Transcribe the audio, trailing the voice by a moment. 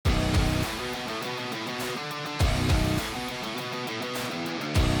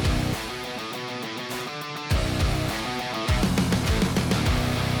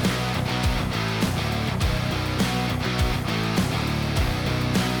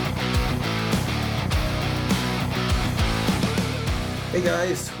Hey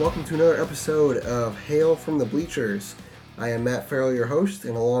guys, welcome to another episode of Hail from the Bleachers. I am Matt Farrell, your host,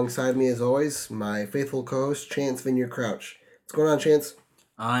 and alongside me, as always, my faithful co-host, Chance Vineyard Crouch. What's going on, Chance?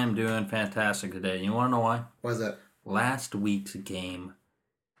 I'm doing fantastic today. You want to know why? Why is that? Last week's game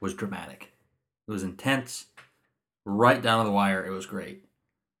was dramatic. It was intense, right down to the wire. It was great.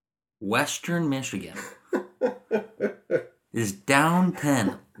 Western Michigan is down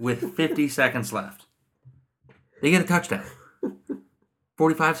 10 with 50 seconds left. They get a touchdown.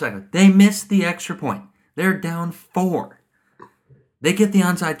 45 seconds. They miss the extra point. They're down 4. They get the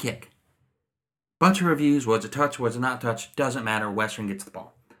onside kick. Bunch of reviews. Was it touch? Was it not touch? Doesn't matter. Western gets the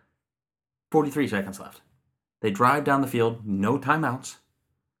ball. 43 seconds left. They drive down the field. No timeouts.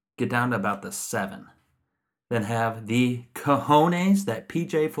 Get down to about the 7. Then have the cojones that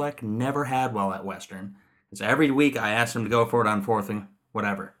PJ Fleck never had while at Western. Because every week I asked him to go for it on fourth and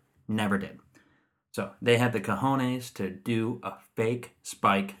whatever. Never did. So they had the cojones to do a fake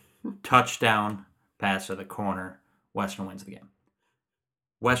spike touchdown pass to the corner. Western wins the game.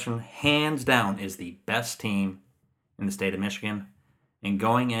 Western, hands down, is the best team in the state of Michigan. And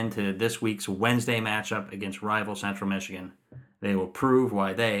going into this week's Wednesday matchup against rival Central Michigan, they will prove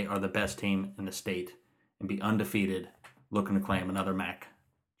why they are the best team in the state and be undefeated, looking to claim another MAC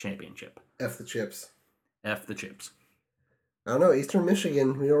championship. F the chips. F the chips. I don't know, Eastern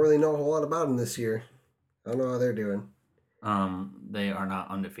Michigan, we don't really know a whole lot about them this year. I don't know how they're doing. They are not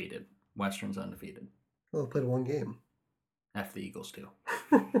undefeated. Western's undefeated. Well, they played one game. F the Eagles too.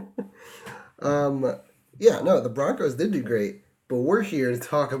 The Broncos did do great, but we're here to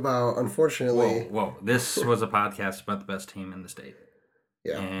talk about, unfortunately... Whoa. This was a podcast about the best team in the state.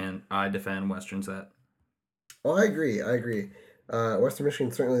 Yeah. And I defend Western's that. Oh, I agree. Western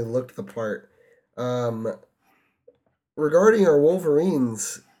Michigan certainly looked the part. Regarding our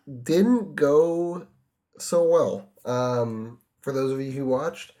Wolverines, didn't go so well. For those of you who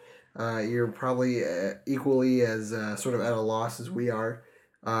watched, you're probably equally as sort of at a loss as we are.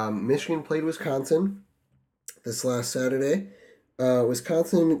 Michigan played Wisconsin this last Saturday.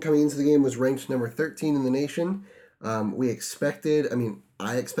 Wisconsin, coming into the game, was ranked number 13 in the nation. I expected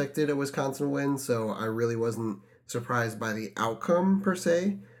a Wisconsin win, so I really wasn't surprised by the outcome per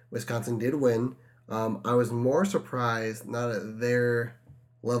se. Wisconsin did win. I was more surprised, not at their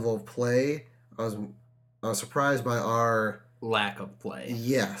level of play. I was surprised by our lack of play.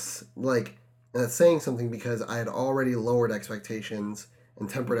 Yes, that's saying something because I had already lowered expectations and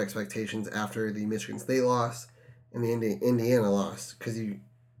tempered expectations after the Michigan State loss and the Indiana loss. Because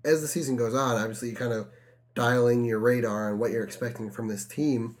as the season goes on, obviously you kind of dialing your radar on what you're expecting from this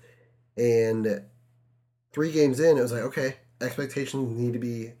team. And 3 games in, it was like, okay, expectations need to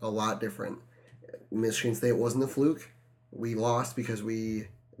be a lot different. Michigan State wasn't a fluke. We lost because they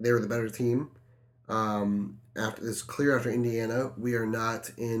were the better team. It's clear after Indiana, we are not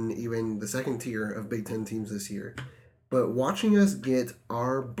in even the second tier of Big Ten teams this year. But watching us get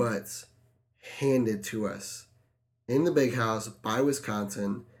our butts handed to us in the Big House by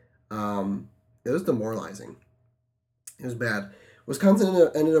Wisconsin, it was demoralizing. It was bad.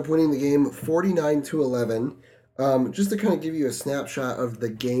 Wisconsin ended up winning the game 49-11. Just to kind of give you a snapshot of the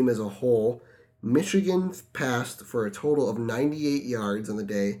game as a whole, Michigan passed for a total of 98 yards on the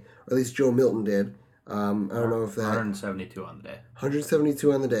day, or at least Joe Milton did. I don't know if that... 172 on the day.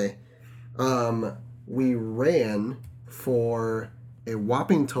 172 on the day. We ran for a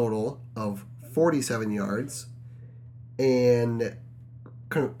whopping total of 47 yards. And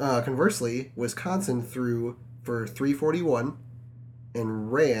conversely, Wisconsin threw for 341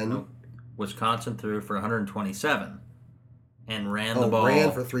 and ran... Nope. Wisconsin threw for 127 and ran the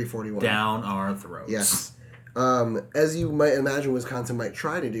ball for 341 down our throats. Yes. As you might imagine Wisconsin might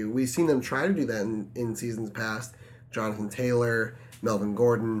try to do. We've seen them try to do that in seasons past. Jonathan Taylor, Melvin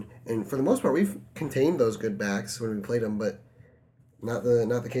Gordon, and for the most part, we've contained those good backs when we played them, but not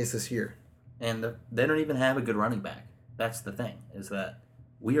the case this year. And they don't even have a good running back. That's the thing, is that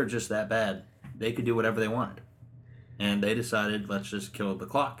we are just that bad. They could do whatever they wanted. And they decided, let's just kill the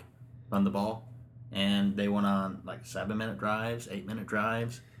clock, run the ball. And they went on 7-minute drives, 8-minute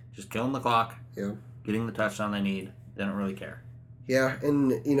drives, just killing the clock, getting the touchdown they need. They don't really care. Yeah,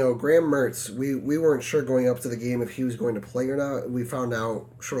 and Graham Mertz, we weren't sure going up to the game if he was going to play or not. We found out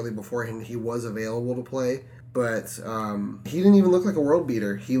shortly beforehand he was available to play, but he didn't even look like a world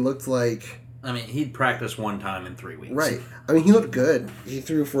beater. He looked like... he'd practiced one time in 3 weeks. Right. He looked good. He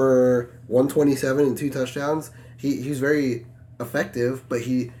threw for 127 and 2 touchdowns. He was very effective, but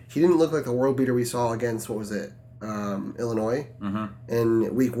he didn't look like the world beater we saw against, what was it, Illinois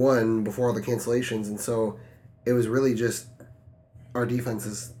in week 1 before all the cancellations. And so it was really just our defense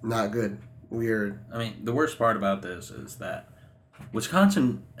is not good. The worst part about this is that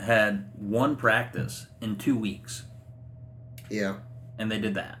Wisconsin had one practice in 2 weeks, Yeah. and they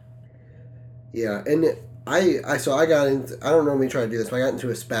did that. Yeah, and I got into, I don't normally try to do this, but I got into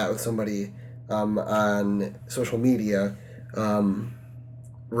a spat with somebody on social media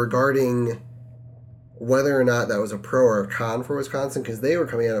regarding whether or not that was a pro or a con for Wisconsin, because they were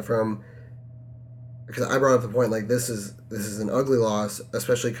coming at it from, because I brought up the point, like, this is an ugly loss,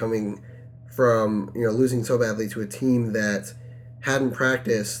 especially coming from, losing so badly to a team that hadn't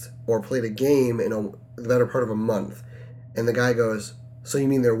practiced or played a game in the better part of a month. And the guy goes, "So you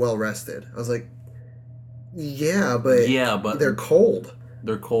mean they're well rested?" I was like, yeah, but they're cold.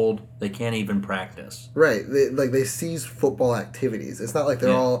 They're cold. They can't even practice. Right. They cease football activities. It's not like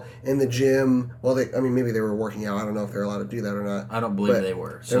they're all in the gym. Well, maybe they were working out. I don't know if they're allowed to do that or not. I don't believe they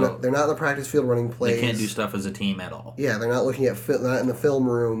were. So they're not in the practice field running plays. They can't do stuff as a team at all. Yeah, they're not looking at they're not in the film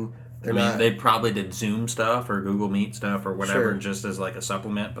room. They probably did Zoom stuff or Google Meet stuff or whatever, just as like a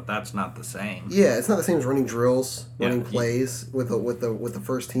supplement, but that's not the same. Yeah, it's not the same as running drills, running plays with the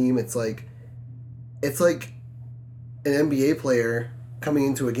first team. It's like an NBA player coming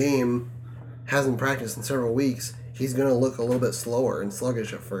into a game, hasn't practiced in several weeks. He's going to look a little bit slower and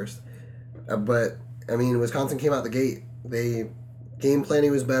sluggish at first. But Wisconsin came out the gate. Game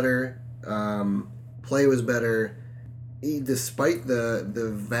planning was better, play was better. Despite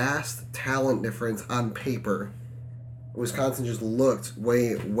the vast talent difference on paper, Wisconsin just looked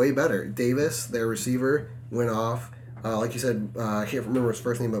way better. Davis, their receiver, went off. Like you said, I can't remember his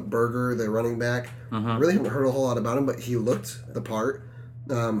first name, but Berger, the running back. Really haven't heard a whole lot about him, but he looked the part.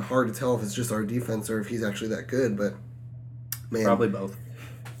 Hard to tell if it's just our defense or if he's actually that good, but man. Probably both.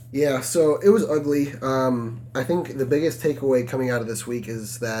 Yeah, so it was ugly. I think the biggest takeaway coming out of this week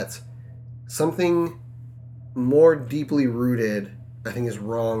is that something more deeply rooted, I think, is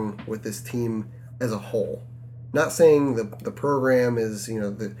wrong with this team as a whole. Not saying the program is,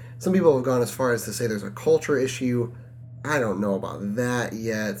 some people have gone as far as to say there's a culture issue. I don't know about that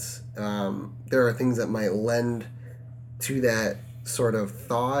yet. There are things that might lend to that sort of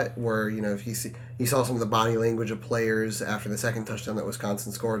thought where, if you saw some of the body language of players after the second touchdown that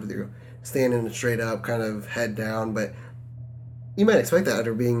Wisconsin scored, they're standing straight up, kind of head down, but you might expect that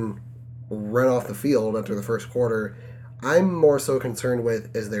after being run off the field after the first quarter. I'm more so concerned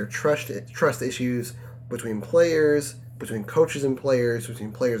with is there trust issues between players, between coaches and players,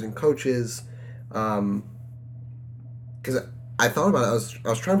 between players and coaches. Because I thought about it, I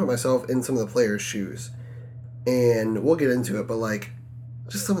was trying to put myself in some of the players' shoes, and we'll get into it. But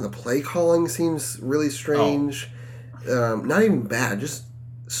just some of the play calling seems really strange. Not even bad, just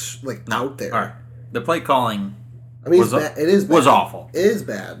out there. All right, the play calling. It is bad. Was awful. It is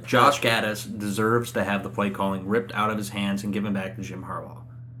bad. Josh Gaddis deserves to have the play calling ripped out of his hands and given back to Jim Harbaugh.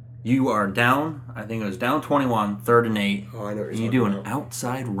 You are down, I think it was down 21, 3rd and 8. Oh, I know what you're you do an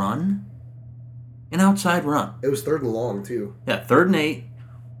outside run? An outside run. It was 3rd and long, too. Yeah, 3rd and 8,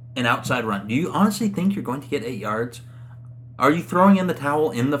 an outside run. Do you honestly think you're going to get 8 yards? Are you throwing in the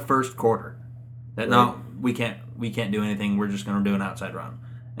towel in the first quarter? That no, we can't do anything. We're just going to do an outside run.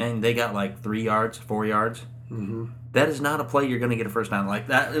 And they got 3 yards, 4 yards. Mm-hmm. That is not a play you're going to get a first down.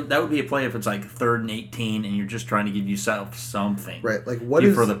 That would be a play if it's 3rd and 18 and you're just trying to give yourself something. Right.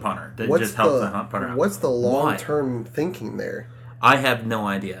 For the punter to just help the punter out. What's the long-term thinking there? I have no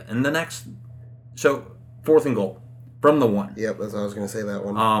idea. And the next, 4th and goal from the 1. Yep, that's what I was going to say, that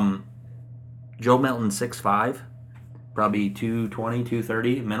one. Joe Milton 6'5", probably 220,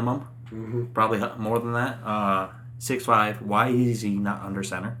 230 minimum. Mm-hmm. Probably more than that. 6'5". Why is he not under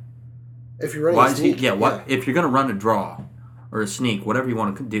center? If you're running a sneak, if you're going to run a draw or a sneak, whatever you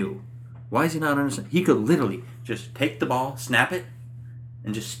want to do, why is he not under center? He could literally just take the ball, snap it,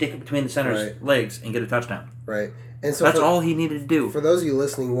 and just stick it between the center's legs and get a touchdown. Right. And so that's all he needed to do. For those of you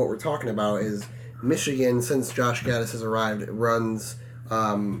listening, what we're talking about is Michigan, since Josh Gaddis has arrived, runs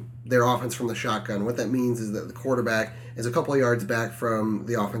their offense from the shotgun. What that means is that the quarterback is a couple of yards back from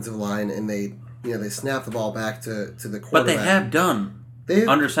the offensive line, and they snap the ball back to the quarterback. But they have done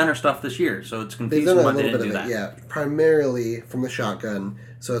under center stuff this year, so it's confusing why they didn't do that. Yeah, primarily from the shotgun.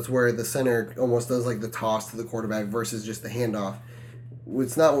 So it's where the center almost does the toss to the quarterback versus just the handoff.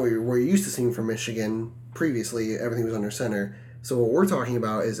 It's not what we're used to seeing from Michigan previously. Everything was under center. So what we're talking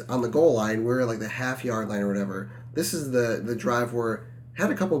about is on the goal line, we're the half-yard line or whatever. This is the drive where had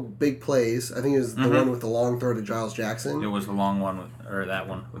a couple big plays. I think it was the one with the long throw to Giles Jackson. It was the long one, that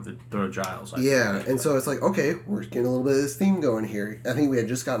one with the throw to Giles. And so it's okay, we're getting a little bit of this theme going here. I think we had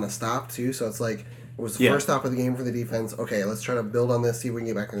just gotten a stop, too, so it's it was the first stop of the game for the defense. Okay, let's try to build on this, see if we can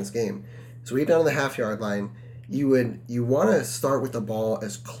get back in this game. So we get down to the half-yard line. You want to start with the ball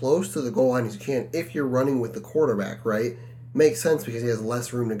as close to the goal line as you can if you're running with the quarterback, right? makes sense because he has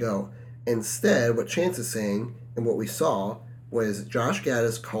less room to go. Instead, what Chance is saying and what we saw was Josh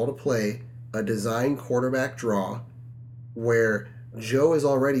Gaddis called a play, a design quarterback draw, where Joe is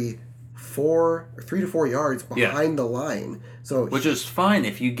already 3 to 4 yards behind the line. So which is fine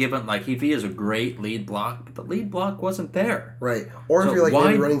if you give him, like, if he has a great lead block, but the lead block wasn't there. Right. Or if you're like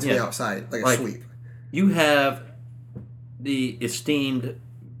maybe running to the outside, like a sweep. You have the esteemed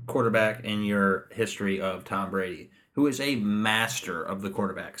quarterback in your history of Tom Brady, who is a master of the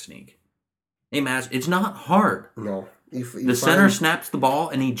quarterback sneak. It's not hard. No. The center snaps the ball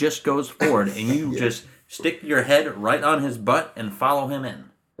and he just goes forward, and you just stick your head right on his butt and follow him in.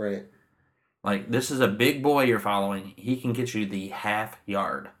 Right. Like, this is a big boy you're following. He can get you the half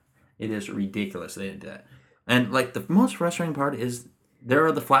yard. It is ridiculous they did that. And, like, the most frustrating part is there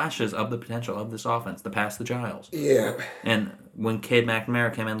are the flashes of the potential of this offense, the pass the Giles. Yeah. And when Cade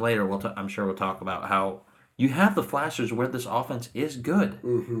McNamara came in later, I'm sure we'll talk about how you have the flashes where this offense is good,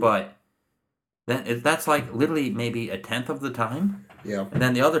 but that's like literally maybe a tenth of the time. Yeah. And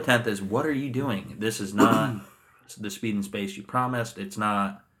then the other tenth is, what are you doing? This is not the speed and space you promised. It's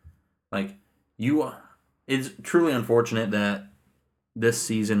not like it's truly unfortunate that this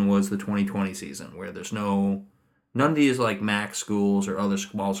season was the 2020 season where there's none of these like MAC schools or other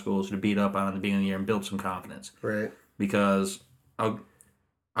small schools to beat up on at the beginning of the year and build some confidence. Right. Because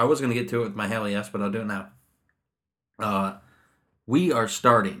I was going to get to it with my hell yes, but I'll do it now. We are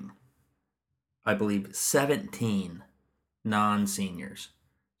starting, I believe, 17 non-seniors.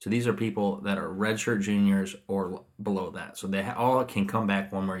 So these are people that are redshirt juniors or below that. So they all can come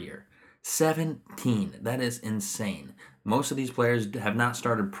back one more year. 17. That is insane. Most of these players have not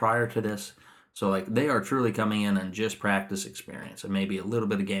started prior to this. So, like, they are truly coming in on just practice experience and maybe a little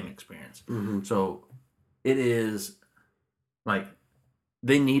bit of game experience. Mm-hmm. So it is, like,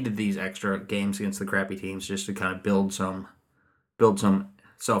 they needed these extra games against the crappy teams just to kind of build some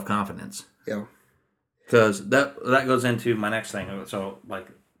self-confidence. Yeah. Because that goes into my next thing. So, like,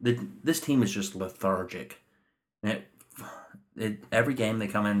 this team is just lethargic. Every game they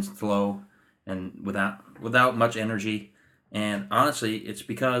come in slow and without much energy. And honestly, it's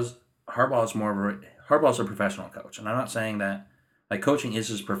because Harbaugh's a professional coach. And I'm not saying that, like, coaching is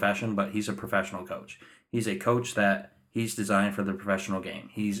his profession, but he's a professional coach. He's a coach that he's designed for the professional game.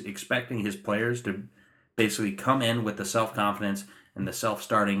 He's expecting his players to basically come in with the self-confidence and the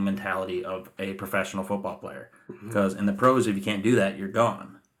self-starting mentality of a professional football player. Because in the pros, if you can't do that, you're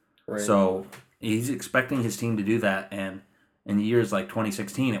gone. Right. So he's expecting his team to do that, and in years like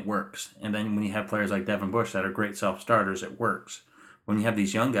 2016, it works. And then when you have players like Devin Bush that are great self-starters, it works. When you have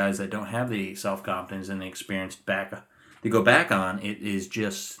these young guys that don't have the self-confidence and the experience to go back on, it is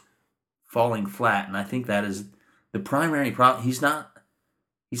just falling flat. And I think that is the primary problem. He's not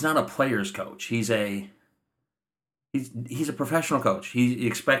a player's coach. He's a professional coach. He's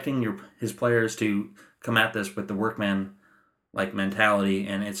expecting his players to come at this with the workman like mentality,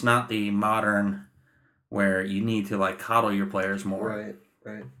 and it's not the modern where you need to like coddle your players more.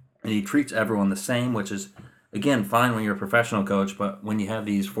 Right. And he treats everyone the same, which is again fine when you're a professional coach, but when you have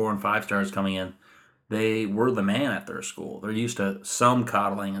these 4 and 5 stars coming in, they were the man at their school. They're used to some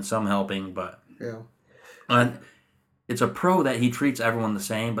coddling and some helping, but and it's a pro that he treats everyone the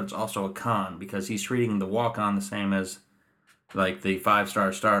same, but it's also a con because he's treating the walk-on the same as like the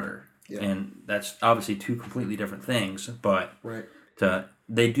 5-star starter. Yeah. And that's obviously two completely different things, but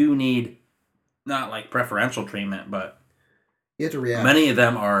they do need not like preferential treatment, but you have to react. Many of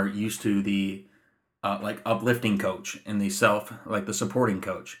them are used to the like uplifting coach and the supporting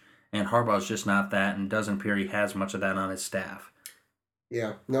coach, and Harbaugh's just not that, and doesn't appear he has much of that on his staff.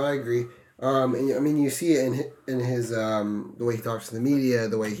 Yeah, no, I agree. And I mean, you see it in his the way he talks to the media,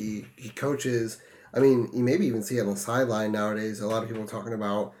 the way he coaches. I mean, you maybe even see it on the sideline nowadays. A lot of people are talking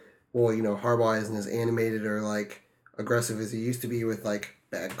about, well, you know, Harbaugh isn't as animated or like aggressive as he used to be with like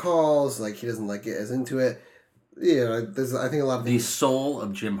bad calls. Like he doesn't like get as into it. Yeah, I think a lot of the soul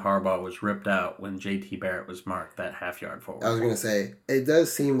of Jim Harbaugh was ripped out when J.T. Barrett was marked that half-yard forward. I was gonna say it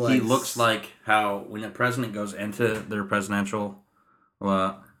does seem like he looks like how when a president goes into their presidential,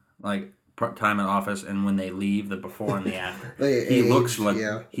 like time in office, and when they leave, the before and the after, he looks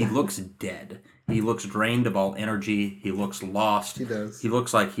dead. He looks drained of all energy. He looks lost. He does. He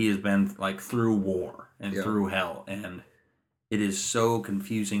looks like he has been like through war and through hell, and it is so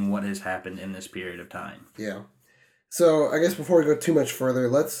confusing what has happened in this period of time. Yeah. So I guess before we go too much further,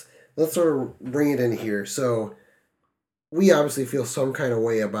 let's sort of bring it in here. So we obviously feel some kind of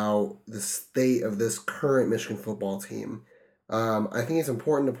way about the state of this current Michigan football team. I think it's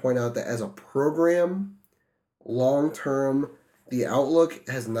important to point out that as a program, long term, the outlook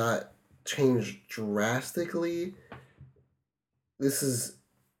has not changed drastically. this is,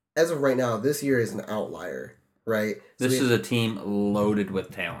 as of right now, this year is an outlier, right? This is a team loaded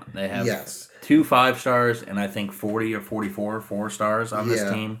with talent. They have yes. 2 5-stars and I think 40 or 44 4-stars on this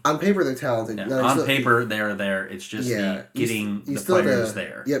team. On paper, they're talented. Yeah. On paper, they're there. It's just getting the players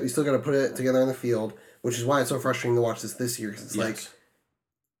there. Yep, you still got to put it together on the field, which is why it's so frustrating to watch this year, because it's like,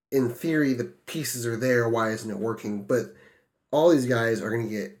 in theory, the pieces are there. Why isn't it working? But all these guys are going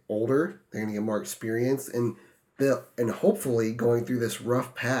to get older. They're going to get more experience, and hopefully going through this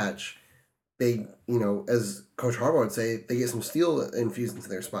rough patch, they, as Coach Harbaugh would say, they get some steel infused into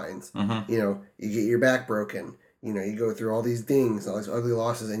their spines. Mm-hmm. You get your back broken. You go through all these dings, all these ugly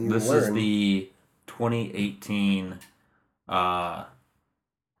losses, and you learn. This is the 2018, what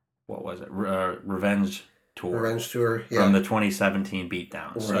was it? Revenge Tour. Revenge Tour, yeah. From the 2017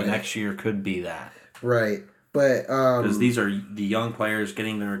 beatdown. Right. So next year could be that. Right. But because these are the young players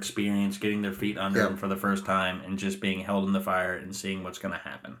getting their experience, getting their feet under them for the first time, and just being held in the fire and seeing what's going to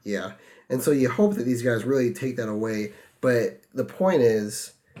happen. Yeah, and so you hope that these guys really take that away. But the point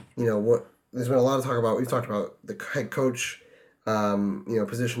is, what there's been a lot of talk about. We've talked about the head coach,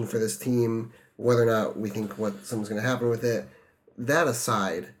 position for this team, whether or not we think something's going to happen with it. That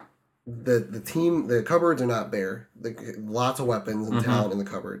aside, the team, the cupboards are not bare. Lots of weapons and talent in the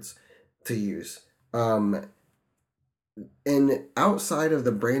cupboards to use. And outside of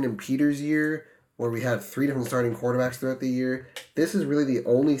the Brandon Peters year, where we had 3 different starting quarterbacks throughout the year, this is really the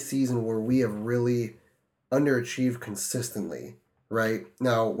only season where we have really underachieved consistently, right?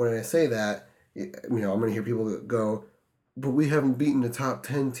 Now, when I say that, I'm going to hear people go, but we haven't beaten the top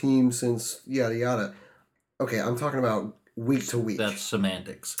 10 teams since yada yada. Okay, I'm talking about week to week. That's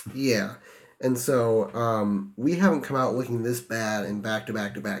semantics. Yeah. And so we haven't come out looking this bad in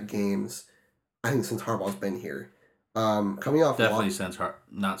back-to-back-to-back games, I think, since Harbaugh's been here. Coming off definitely since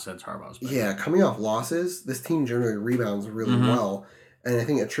Harbaugh's been here. Coming off losses, this team generally rebounds really well, and I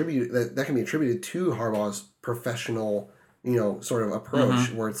think that can be attributed to Harbaugh's professional, sort of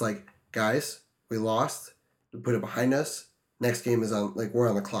approach, where it's like, guys, we lost, we put it behind us. Next game is on, we're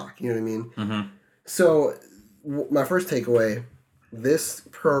on the clock. You know what I mean? Mm-hmm. So, my first takeaway: this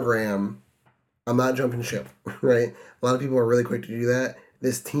program, I'm not jumping ship. Right? A lot of people are really quick to do that.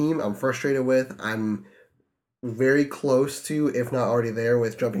 This team, I'm frustrated with. I'm very close to, if not already there,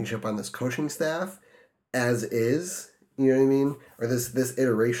 with jumping ship on this coaching staff, as is. You know what I mean? Or this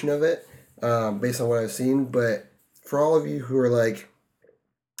iteration of it, based on what I've seen. But for all of you who are like,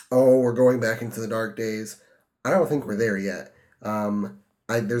 oh, we're going back into the dark days, I don't think we're there yet.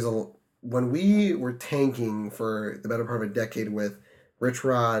 When we were tanking for the better part of a decade with Rich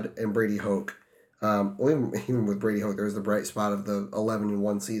Rod and Brady Hoke, even with Brady Hoke, there was the bright spot of the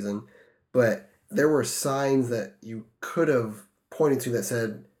 11-1 season, but there were signs that you could have pointed to that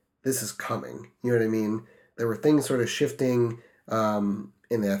said, this is coming. You know what I mean? There were things sort of shifting in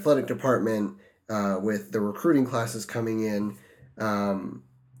the athletic department, with the recruiting classes coming in.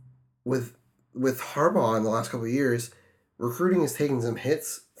 With Harbaugh in the last couple of years, recruiting has taken some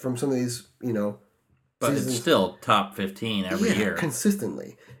hits from some of these, but seasons. It's still top 15 every year.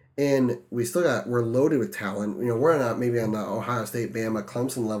 Consistently. And we're loaded with talent. We're not maybe on the Ohio State, Bama,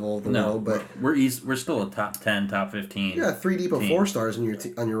 Clemson level of the world, but we're still a top 10, top 15. Yeah, 3 deep of 4 stars on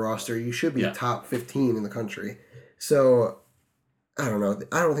your roster. You should be top 15 in the country. So I don't know.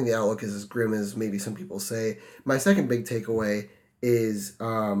 I don't think the outlook is as grim as maybe some people say. My second big takeaway is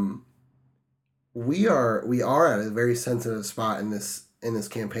we are at a very sensitive spot in this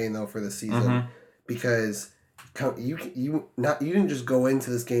campaign though for this season, because you didn't just go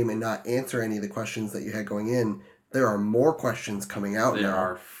into this game and not answer any of the questions that you had going in. There are more questions coming out now. There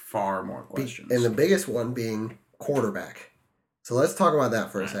are far more questions. And the biggest one being quarterback. So let's talk about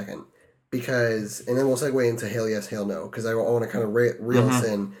that for a second. And then we'll segue into hail yes, hail no, because I want to kind of reel us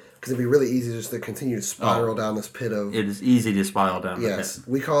in, because it'd be really easy just to continue to spiral down this pit of... It is easy to spiral down the pit. Yes.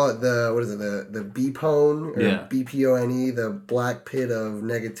 We call it the BPONE, or BPONE, the black pit of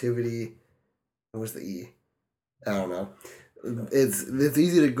negativity. What's the E? I don't know. It's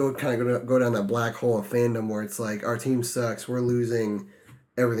easy to go down that black hole of fandom where it's like, our team sucks, we're losing,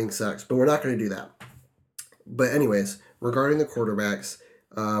 everything sucks. But we're not going to do that. But anyways, regarding the quarterbacks,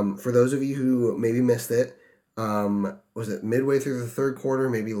 for those of you who maybe missed it, was it midway through the third quarter,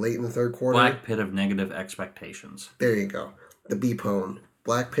 maybe late in the third quarter? Black pit of negative expectations. There you go. The BPONE.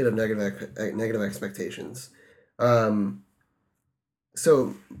 Black pit of negative expectations.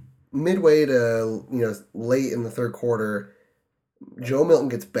 So midway to late in the third quarter, Joe Milton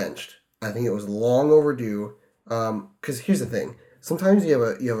gets benched. I think it was long overdue. Because here's the thing: sometimes you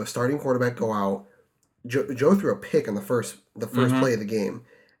have a starting quarterback go out. Joe threw a pick on the first play of the game,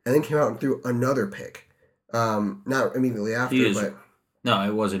 and then came out and threw another pick. Not immediately after, but no,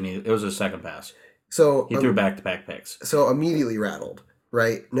 it was immediate. It was a second pass. So he threw back-to-back picks. So immediately rattled,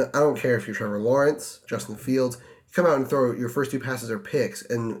 right? No, I don't care if you're Trevor Lawrence, Justin Fields. You come out and throw your first 2 passes are picks,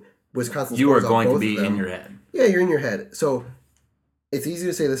 and Wisconsin. You are going to be in your head. Yeah, you're in your head. So it's easy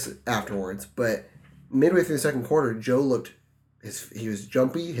to say this afterwards, but midway through the second quarter, Joe looked. He was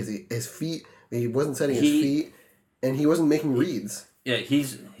jumpy. His feet. He wasn't setting his feet, and he wasn't making reads. Yeah,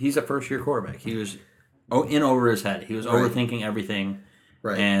 he's a first-year quarterback. He was in over his head. He was overthinking everything,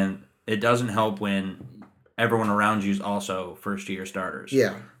 right? And it doesn't help when everyone around you is also first-year starters.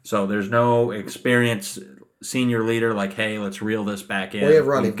 Yeah. So there's no experienced senior leader like, hey, let's reel this back in. Well, we have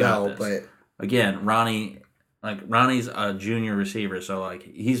Ronnie Bell, but again, Ronnie's a junior receiver, so like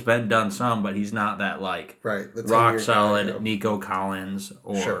he's been done some, but he's not that like rock solid Nico Collins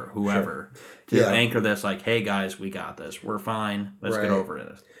or whoever to anchor this. Like, hey guys, we got this. We're fine. Let's get over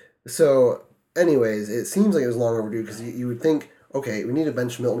this. So, anyways, it seems like it was long overdue because you would think, okay, we need to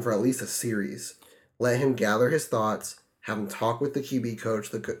bench Milton for at least a series. Let him gather his thoughts, have him talk with the QB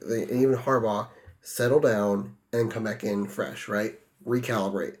coach, and even Harbaugh, settle down, and come back in fresh, right?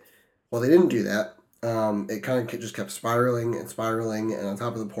 Recalibrate. Well, they didn't do that. It kind of just kept spiraling, and on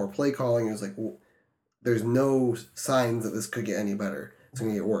top of the poor play calling, it was like, well, there's no signs that this could get any better. It's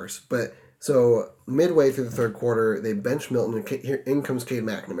going to get worse. But, so, midway through the third quarter, they bench Milton, and in comes Cade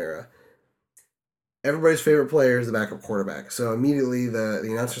McNamara. Everybody's favorite player is the backup quarterback. So immediately the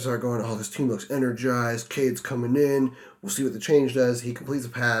announcers start going, oh, this team looks energized. Cade's coming in. We'll see what the change does. He completes a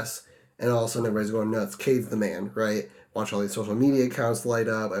pass, and all of a sudden everybody's going nuts. Cade's the man, right? Watch all these social media accounts light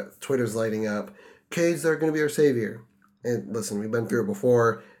up. Twitter's lighting up. Cade's going to be our savior. And listen, we've been through it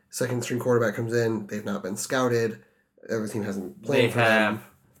before. Second string quarterback comes in. They've not been scouted. Every team hasn't played for them. They have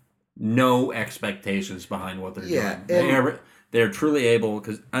no expectations behind what they're doing. They're truly able,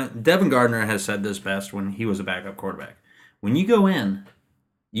 because Devin Gardner has said this best when he was a backup quarterback. When you go in,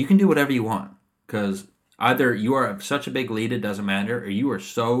 you can do whatever you want, because either you are such a big lead it doesn't matter, or you are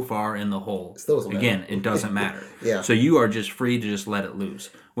so far in the hole. Still doesn't matter. Again, it doesn't matter. Yeah. So you are just free to just let it loose,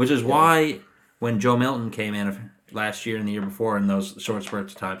 which is why when Joe Milton came in last year and the year before in those short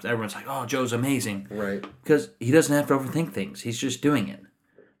spurts of times, everyone's like, oh, Joe's amazing. Right. Because he doesn't have to overthink things. He's just doing it.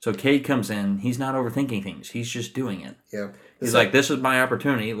 So Cade comes in, he's not overthinking things. He's just doing it. Yeah. He's like, this is my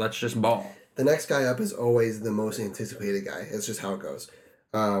opportunity. Let's just ball. The next guy up is always the most anticipated guy. It's just how it goes.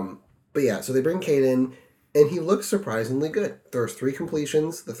 But yeah, so they bring Cade in, and he looks surprisingly good. There's 3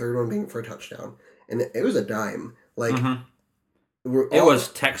 completions, the third one being for a touchdown. And it was a dime. Like, it was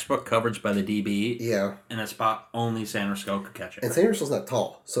textbook coverage by the DB. Yeah. In a spot only Sandersville could catch it. And Sandersville's not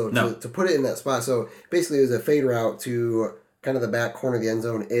tall. So to put it in that spot, so basically it was a fade route to kind of the back corner of the end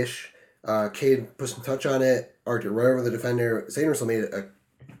zone-ish. Cade put some touch on it, arced it right over the defender. Sandersville made it an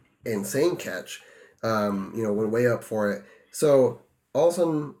insane catch. Went way up for it. So all of a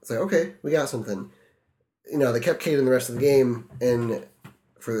sudden, it's like, okay, we got something. They kept Cade in the rest of the game, and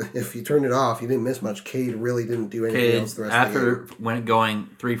if you turned it off, you didn't miss much. Cade really didn't do anything else the rest of the game. After when going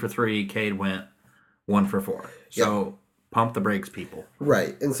 3 for 3, Cade went 1 for 4. So pump the brakes, people.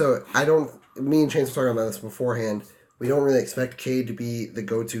 Right. And so me and Chance were talking about this beforehand. We don't really expect Cade to be the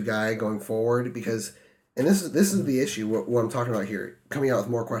go-to guy going forward because, and this is the issue, what I'm talking about here, coming out with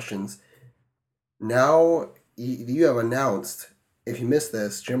more questions. Now, you have announced, if you missed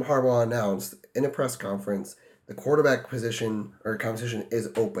this, Jim Harbaugh announced in a press conference, the quarterback position or competition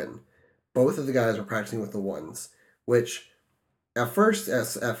is open. Both of the guys are practicing with the ones, which at first,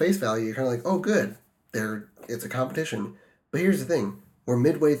 at face value, you're kind of like, oh, good, it's a competition. But here's the thing, we're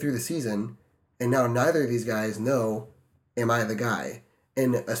midway through the season, and now neither of these guys know, am I the guy?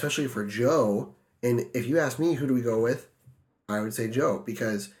 And especially for Joe, and if you ask me who do we go with, I would say Joe,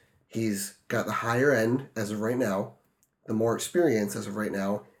 because he's got the higher end as of right now, the more experience as of right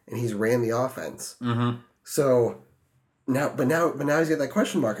now, and he's ran the offense. Mm-hmm. So now he's got that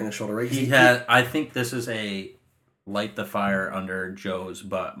question mark on his shoulder, right? I think this is a light the fire under Joe's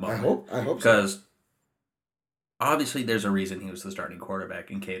butt moment. I hope because obviously there's a reason he was the starting quarterback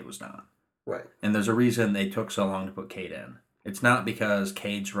and Cade was not. Right. And there's a reason they took so long to put Cade in. It's not because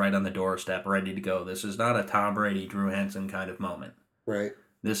Cade's right on the doorstep, ready to go. This is not a Tom Brady, Drew Henson kind of moment. Right.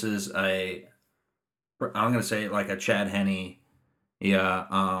 This is I'm going to say like a Chad Henne.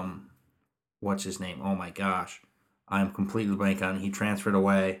 Yeah. What's his name? Oh my gosh. I'm completely blank on it. He transferred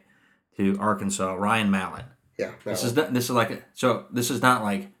away to Arkansas. Ryan Mallett. Yeah. This is not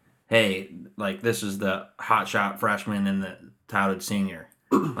like, hey, like this is the hotshot freshman and the touted senior.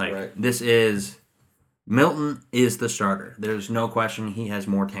 Like right. This is Milton is the starter. There's no question he has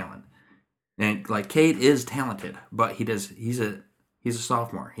more talent. And like Cade is talented, but he's a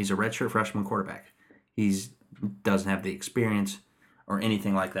sophomore. He's a redshirt freshman quarterback. He doesn't have the experience or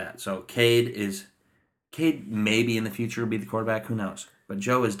anything like that. So Cade maybe in the future will be the quarterback. Who knows? But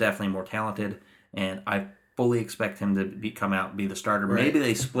Joe is definitely more talented, and I fully expect him to come out and be the starter. Right. Maybe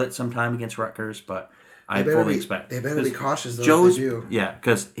they split sometime against Rutgers, but I fully expect. They better be cautious, though, Joe's, if they do. Yeah,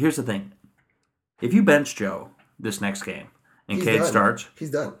 because here's the thing. If you bench Joe this next game and Cade starts,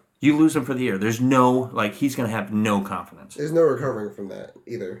 he's done. You lose him for the year. There's no, he's going to have no confidence. There's no recovering from that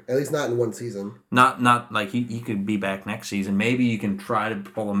either. At least not in one season. Not like he could be back next season. Maybe you can try to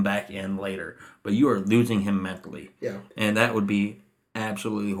pull him back in later. But you are losing him mentally. Yeah. And that would be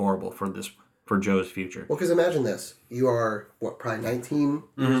absolutely horrible for Joe's future. Well, because imagine this. You are, probably 19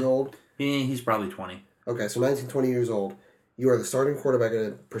 years old? He's probably 20. Okay, so 19, 20 years old. You are the starting quarterback at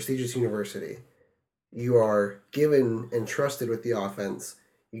a prestigious university. You are given and trusted with the offense.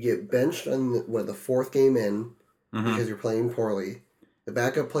 You get benched on the fourth game in because you're playing poorly. The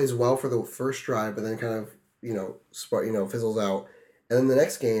backup plays well for the first drive, but then kind of fizzles out. And then the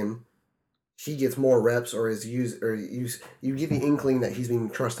next game, he gets more reps or is used or you get the inkling that he's being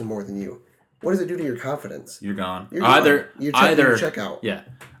trusted more than you. What does it do to your confidence? You're gone. You check out. Yeah.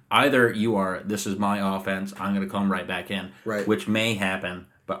 Either you are, this is my offense, I'm going to come right back in, right? Which may happen.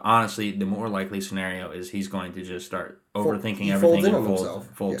 But honestly, the more likely scenario is he's going to just start overthinking everything and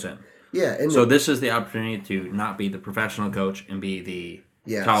folds in. Yeah. And so this is the opportunity to not be the professional coach and be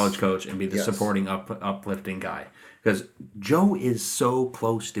the college coach and be the supporting, uplifting guy. Because Joe is so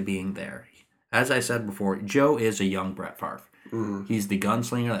close to being there. As I said before, Joe is a young Brett Favre. Mm-hmm. He's the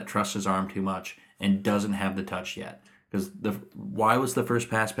gunslinger that trusts his arm too much and doesn't have the touch yet. Because why was the first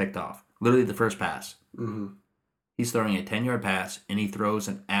pass picked off? Literally the first pass. Mm-hmm. He's throwing a 10-yard pass, and he throws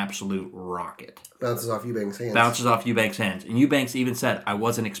an absolute rocket. Bounces off Eubanks' hands. And Eubanks even said, I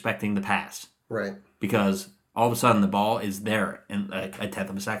wasn't expecting the pass. Right. Because all of a sudden the ball is there in a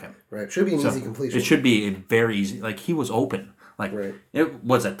tenth of a second. Right. Should be an easy completion. It should be a very easy. He was open. Right. It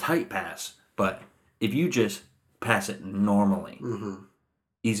was a tight pass, but if you just pass it normally,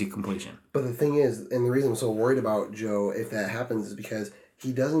 easy completion. But the thing is, and the reason I'm so worried about Joe if that happens is because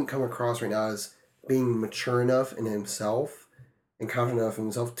he doesn't come across right now as being mature enough in himself and confident enough in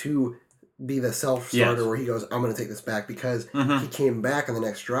himself to be the self-starter where he goes, I'm going to take this back because he came back on the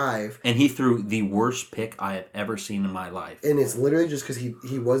next drive. And he threw the worst pick I have ever seen in my life. And it's literally just because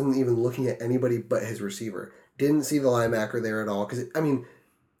he wasn't even looking at anybody but his receiver. Didn't see the linebacker there at all. Because, I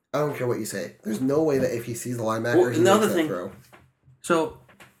don't care what you say. There's no way that if he sees the linebacker, he makes that throw. So,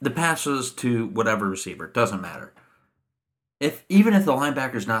 the passes to whatever receiver, doesn't matter. Even if the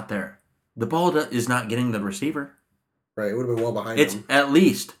linebacker's not there, the ball is not getting the receiver. Right, it would have been well behind him. It's at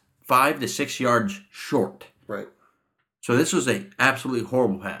least 5 to 6 yards short. Right. So this was an absolutely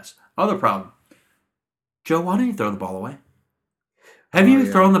horrible pass. Other problem. Joe, why don't you throw the ball away? Have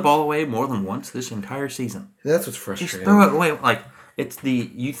you thrown the ball away more than once this entire season? That's what's frustrating. Just throw it away.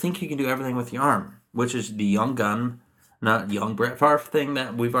 You think you can do everything with your arm, which is the young gun, not young Brett Favre thing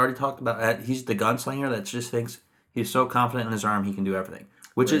that we've already talked about. He's the gunslinger that just thinks he's so confident in his arm he can do everything.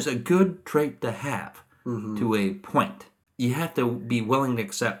 Which is a good trait to have to a point. You have to be willing to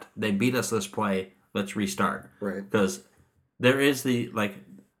accept they beat us this play, let's restart. Right. Because there is the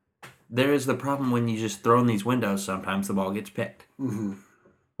problem when you just throw in these windows, sometimes the ball gets picked. Mm-hmm.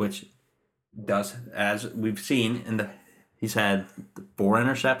 Which does, as we've seen, he's had 4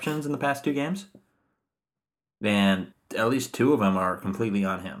 interceptions in the past 2 games. And at least 2 of them are completely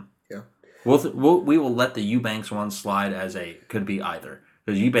on him. Yeah. We will let the Eubanks one slide as could be either.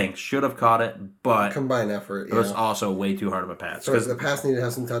 Because Eubanks should have caught it, but combined effort. It was also way too hard of a pass. So the pass needed to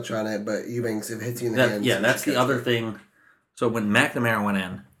have some touch on it, but Eubanks, if it hits you in the hands. Yeah, that's the other thing. So when McNamara went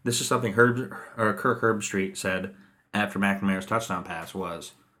in, this is something Kirk Herbstreit said after McNamara's touchdown pass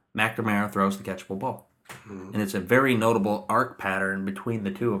was McNamara throws the catchable ball. Mm-hmm. And it's a very notable arc pattern between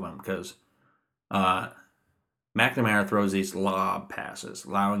the two of them because McNamara throws these lob passes,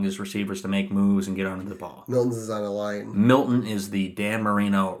 allowing his receivers to make moves and get onto the ball. Milton's is on a line. Milton is the Dan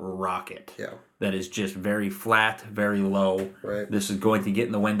Marino rocket. Yeah. That is just very flat, very low. Right. This is going to get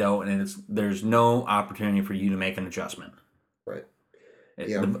in the window, and there's no opportunity for you to make an adjustment. Right.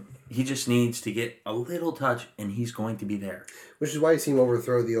 He just needs to get a little touch, and he's going to be there. Which is why you see him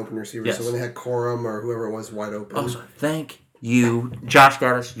overthrow the open receiver. Yes. So when they had Corum or whoever it was wide open. Also, thank you, Josh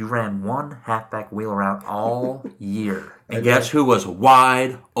Gaddis. You ran one halfback wheel around all year. And guess who was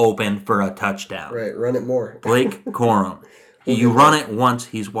wide open for a touchdown? Right, run it more. Blake Corum. You run it once,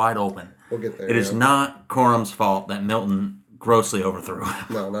 he's wide open. We'll get there. It is not Corum's fault that Milton grossly overthrew him.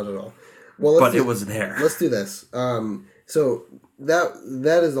 No, not at all. Well, it was there. Let's do this. So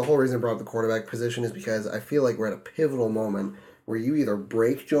that is the whole reason I brought up the quarterback position is because I feel like we're at a pivotal moment where you either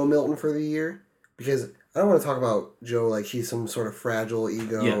break Joe Milton for the year because I don't want to talk about Joe like he's some sort of fragile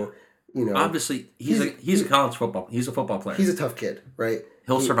ego. Yeah. You know, Obviously, he's a college football. He's a football player. he's a tough kid, right?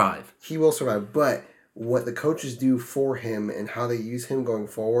 He'll survive. He will survive. But what the coaches do for him and how they use him going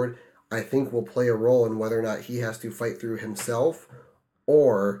forward, I think will play a role in whether or not he has to fight through himself,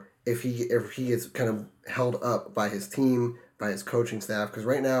 or if he gets kind of held up by his team, by his coaching staff. Because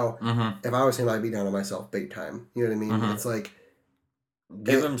right now, if I was him, I'd be down on myself big time. You know what I mean? It's like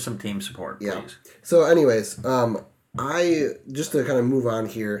give him some team support, please. Yeah. So, anyways, I just to kind of move on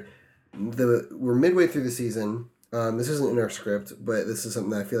here. We're midway through the season. This isn't in our script, but this is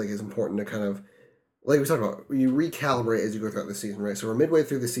something that I feel like is important to kind of, like we talked about, you recalibrate as you go throughout the season, right? So we're midway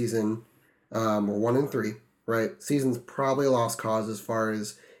through the season. We're 1-3, right? Season's probably a lost cause as far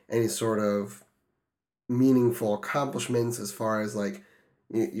as any sort of meaningful accomplishments. As far as like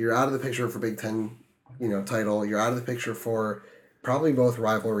you're out of the picture for Big Ten, title. You're out of the picture for probably both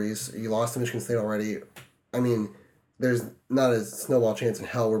rivalries. You lost to Michigan State already. I mean, there's not a snowball chance in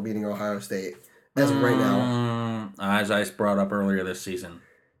hell we're beating Ohio State as of right now. As I brought up earlier this season,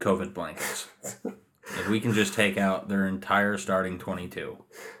 COVID blankets. If we can just take out their entire starting 22,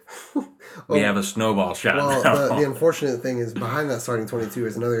 we have a snowball shot. Well, the unfortunate thing is behind that starting 22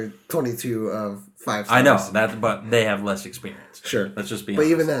 is another 22 of 5 stars. I know that, but they have less experience. Sure, let's just be honest.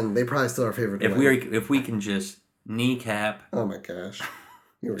 But even then, they probably still are favored. If we can just kneecap. Oh my gosh.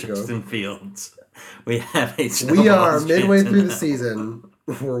 Here we Justin Fields. We have a We are midway through the season.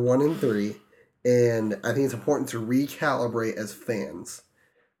 We're 1-3, and I think it's important to recalibrate as fans,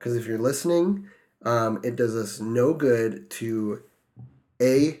 because if you're listening, it does us no good to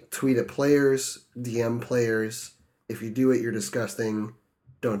tweet at players, DM players. If you do it, you're disgusting.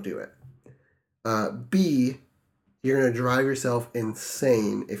 Don't do it. B, you're gonna drive yourself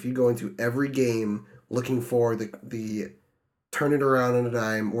insane if you go into every game looking for the turn it around on a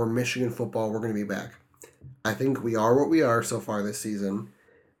dime, or Michigan football, we're going to be back. I think we are what we are so far this season.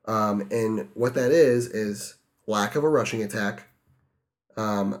 And what that is lack of a rushing attack,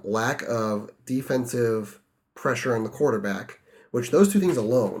 lack of defensive pressure on the quarterback, which those two things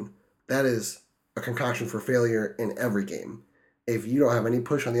alone, that is a concoction for failure in every game. If you don't have any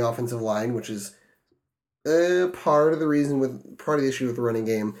push on the offensive line, which is part of the issue with the running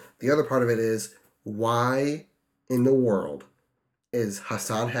game, the other part of it is why in the world is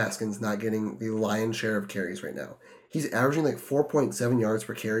Hassan Haskins not getting the lion's share of carries right now? He's averaging like 4.7 yards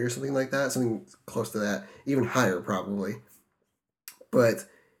per carry or something like that, something close to that, even higher probably. But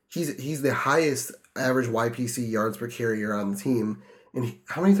he's the highest average YPC yards per carrier on the team. And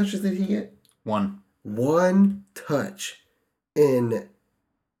how many touches did he get? One touch. And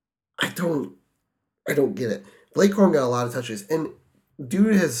I don't get it. Blake Corum got a lot of touches, and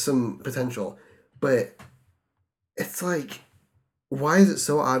dude has some potential, but it's like, why is it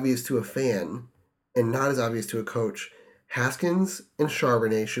so obvious to a fan and not as obvious to a coach? Haskins and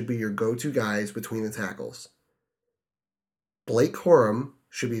Charbonnet should be your go-to guys between the tackles. Blake Corum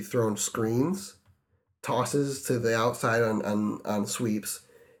should be throwing screens, tosses to the outside on sweeps,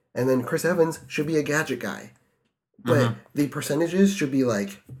 and then Chris Evans should be a gadget guy. But the percentages should be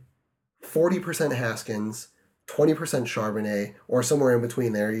like 40% Haskins, 20% Charbonnet, or somewhere in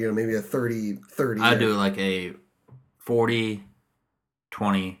between there, maybe a 30-30. I'd do like a 40,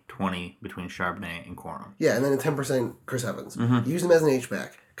 20, 20 between Charbonnet and Corum. Yeah, and then a 10% Chris Evans. Use him as an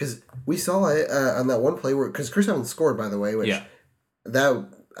H-back. Because we saw it on that one play because Chris Evans scored, by the way, which I'm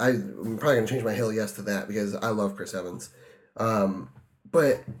probably going to change my hell yes to that because I love Chris Evans.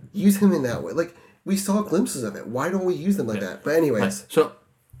 But use him in that way. Like, we saw glimpses of it. Why don't we use them like that? But anyways. So,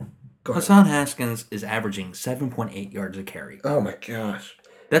 Hassan Haskins is averaging 7.8 yards a carry. Oh my gosh.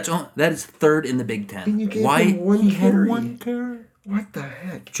 That is third in the Big Ten. And you gave him one carry? What the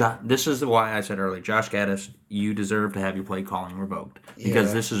heck? This is why I said earlier, Josh Gaddis, you deserve to have your play calling revoked.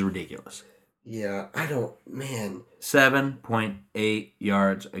 Because this is ridiculous. Yeah, I don't, man. 7.8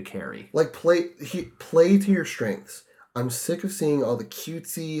 yards a carry. Like, play to your strengths. I'm sick of seeing all the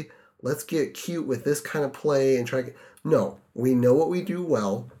cutesy, let's get cute with this kind of play and try to... No, we know what we do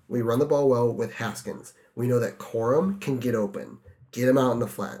well. We run the ball well with Haskins. We know that Corum can get open. Get him out in the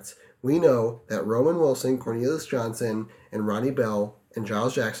flats. We know that Roman Wilson, Cornelius Johnson, and Ronnie Bell and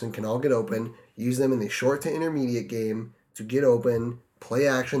Giles Jackson can all get open. Use them in the short to intermediate game to get open, play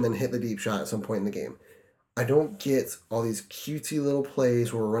action, then hit the deep shot at some point in the game. I don't get all these cutesy little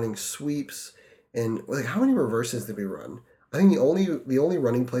plays where we're running sweeps. And like, how many reverses did we run? I think the only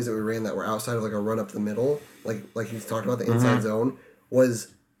running plays that we ran that were outside of like a run up the middle, like he's talked about, the inside zone,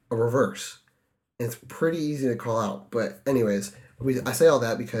 was a reverse. And it's pretty easy to call out. But anyways, I say all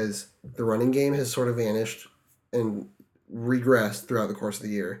that because the running game has sort of vanished and regressed throughout the course of the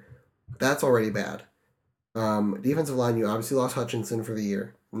year. that's already bad. Defensive line, you obviously lost Hutchinson for the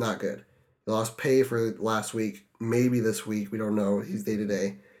year. Not good. You lost Pay for last week. Maybe this week. We don't know. He's day to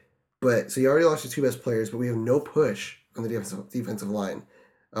day. But so you already lost your two best players, but we have no push on the defensive line.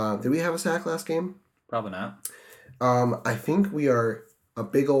 Did we have a sack last game? Probably not. I think we are a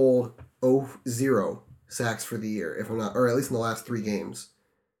big old 0 sacks for the year, if I'm not, or at least in the last 3 games.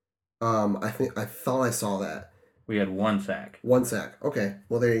 I thought I saw that. We had 1 sack. 1 sack. Okay.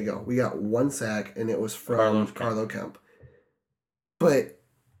 Well, there you go. We got 1 sack, and it was from Carlo Kemp. But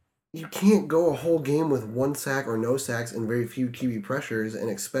you can't go a whole game with 1 sack or no sacks and very few QB pressures and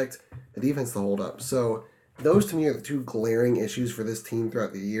expect the defense to hold up. So those to me are the 2 glaring issues for this team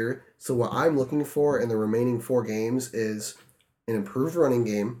throughout the year. So what I'm looking for in the remaining 4 games is an improved running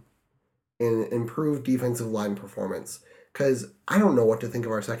game and improved defensive line performance. Because I don't know what to think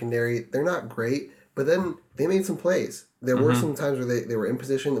of our secondary. They're not great, but then they made some plays. There were some times where they were in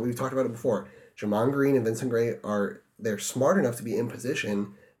position that we've talked about it before. Jamon Green and Vincent Gray they're smart enough to be in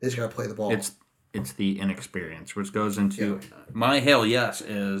position. They just got to play the ball. It's the inexperience, which goes into my hail yes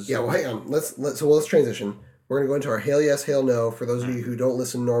is... Yeah, well, hang on. Let's transition. We're going to go into our hail yes, hail no. For those of you who don't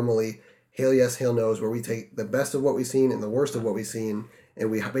listen normally, hail yes, hail no is where we take the best of what we've seen and the worst of what we've seen,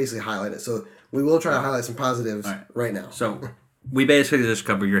 and we basically highlight it. So we will try to highlight some positives right now. So we basically just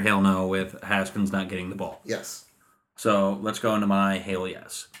cover your hail no with Haskins not getting the ball. Yes. So let's go into my hail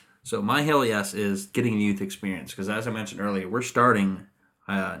yes. So my hail yes is getting youth experience, because as I mentioned earlier, we're starting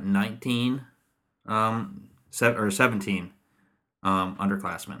 17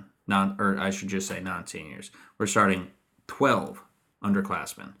 underclassmen. I should just say non-seniors. We're starting 12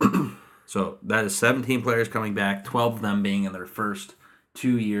 underclassmen. So that is 17 players coming back, 12 of them being in their first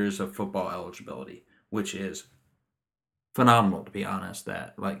 2 years of football eligibility, which is phenomenal, to be honest.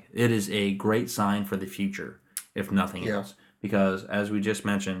 It is a great sign for the future, if nothing else. Because, as we just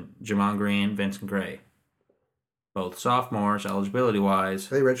mentioned, Jamon Green, Vincent Gray, both sophomores,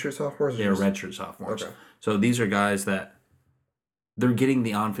 eligibility-wise. Are they redshirt sophomores? They're redshirt sophomores. Okay. So these are guys that they're getting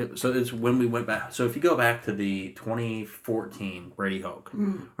the on-field. So it's when we went back. So if you go back to the 2014 Brady Hoke,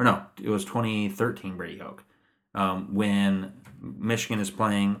 or no, it was 2013 Brady Hoke, when Michigan is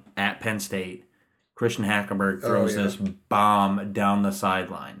playing at Penn State, Christian Hackenberg throws this bomb down the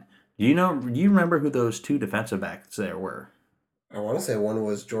sideline. Do you remember who those 2 defensive backs there were? I want to say one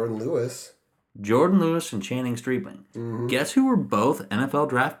was Jordan Lewis. Jordan Lewis and Channing Striebeling. Mm-hmm. Guess who were both NFL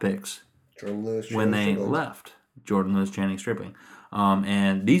draft picks Jordan Lewis, when they left? Jordan Lewis, Channing Striebeling.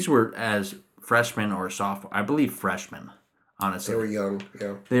 And these were as freshmen or sophomore. I believe freshmen, honestly. They were young,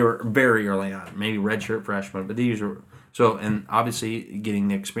 yeah. They were very early on, maybe redshirt freshmen, but these were... So, and obviously getting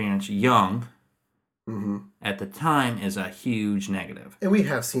the experience young at the time is a huge negative. And we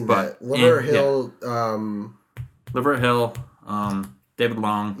have seen that. Lavert Hill... Lavert Hill... David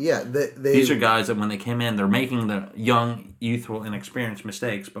Long. Yeah, these are guys that when they came in, they're making the young, youthful, inexperienced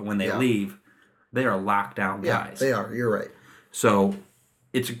mistakes, but when they leave, they are locked down guys. They are. You're right. So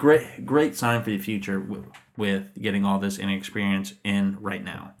it's a great sign for the future with getting all this inexperience in right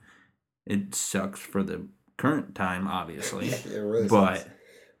now. It sucks for the current time, obviously. It really sucks.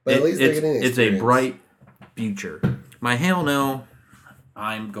 But at least they're getting experience. It's a bright future. My hail no,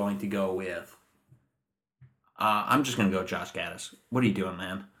 I'm going to go with... I'm just going to go Josh Gaddis. What are you doing,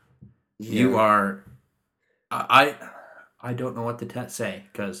 man? Yeah. You are... I don't know what to say,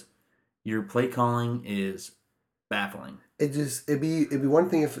 because your play calling is baffling. It'd be one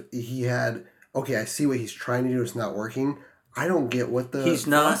thing if he had, okay, I see what he's trying to do, it's not working. I don't get what the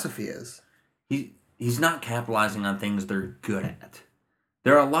philosophy is. He's not capitalizing on things they're good at.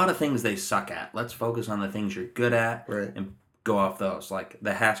 There are a lot of things they suck at. Let's focus on the things you're good at and go off those. Like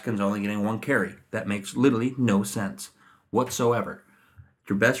the Haskins only getting 1 carry. That makes literally no sense whatsoever.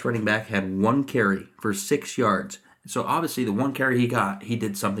 Your best running back had 1 carry for 6 yards. So obviously the 1 carry he got, he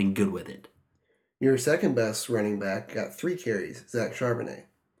did something good with it. Your second best running back got 3 carries, Zach Charbonnet.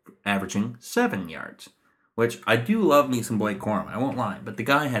 Averaging 7 yards. Which I do love me some Blake Corum, I won't lie. But the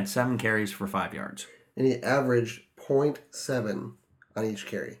guy had 7 carries for 5 yards. And he averaged 0.7 on each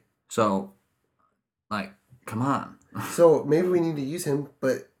carry. So, come on. So maybe we need to use him,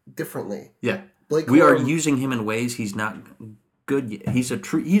 but differently. Yeah. We are using him in ways he's not good yet. He's a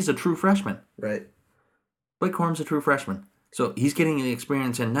true freshman. Right. Blake Corum's a true freshman. So he's getting the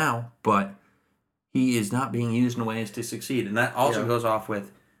experience in now, but he is not being used in ways to succeed. And that also goes off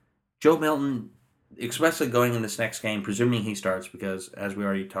with Joe Milton, especially going in this next game, presuming he starts, because as we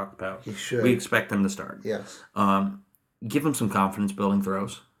already talked about, we expect him to start. Yes. Give him some confidence building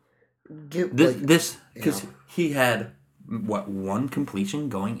throws. Because he had one completion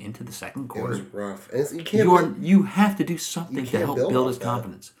going into the second It quarter. was rough. And you can't. You have to do something to help build his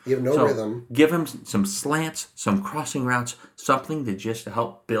confidence. You have no rhythm. Give him some slants, some crossing routes, something to just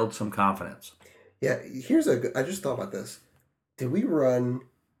help build some confidence. Yeah, I just thought about this. Did we run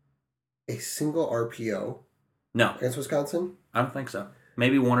a single RPO? No. Against Wisconsin? I don't think so.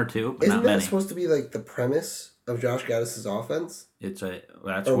 Maybe one or two, but Isn't not many. that supposed to be like the premise of Josh Gaddis' offense? That's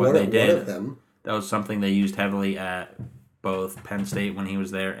what they did. One of them. That was something they used heavily at both Penn State when he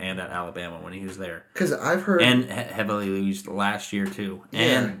was there and at Alabama when he was there. Because I've heard... And heavily used last year, too.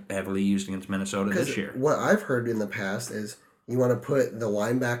 And heavily used against Minnesota this year. What I've heard in the past is you want to put the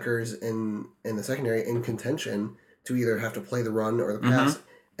linebackers in the secondary in contention to either have to play the run or the pass,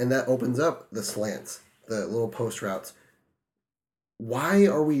 and that opens up the slants, the little post routes. Why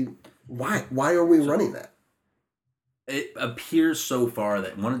are we running that? It appears so far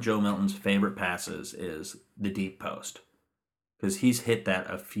that one of Joe Milton's favorite passes is the deep post, because he's hit that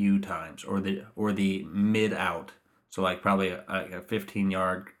a few times, or the mid out, so like probably a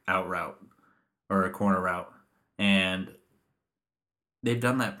 15-yard out route or a corner route, and they've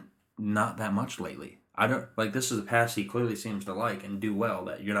done that not that much lately. I don't like this is a pass he clearly seems to like and do well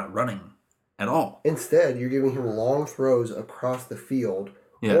that you're not running at all. Instead, you're giving him long throws across the field,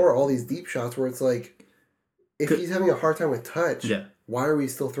 or all these deep shots where it's like, if he's having a hard time with touch, why are we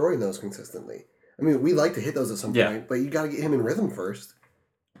still throwing those consistently? I mean, we like to hit those at some point, but you got to get him in rhythm first.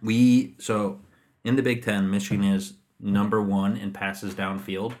 So in the Big Ten, Michigan is number 1 in passes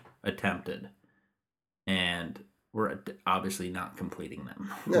downfield attempted, and we're obviously not completing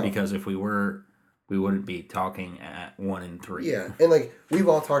them because if we were, we wouldn't be talking at 1 and 3. Yeah, and like we've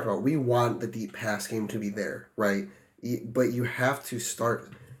all talked about, we want the deep pass game to be there, right? But you have to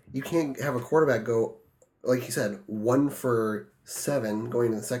start. You can't have a quarterback go, like you said, 1 for 7 going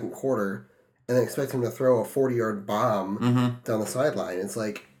into the second quarter, and then expect him to throw a 40-yard bomb down the sideline. It's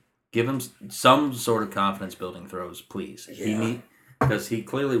like, give him some sort of confidence-building throws, please. Yeah. Because he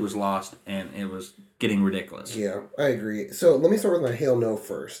clearly was lost, and it was getting ridiculous. Yeah, I agree. So let me start with my hail no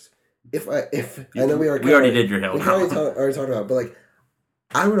first. I know we already did your hail no. We already talked about it, but like,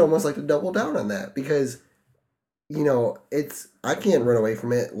 I would almost like to double down on that because, I can't run away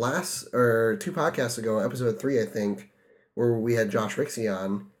from it. 2 podcasts ago, episode 3, I think, where we had Josh Rixey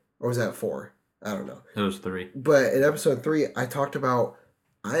on, or was that 4? I don't know. It was 3. But in episode 3, I talked about,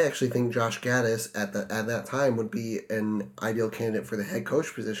 I actually think Josh Gaddis at that time would be an ideal candidate for the head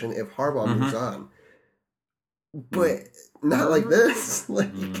coach position if Harbaugh moves on. But not like this.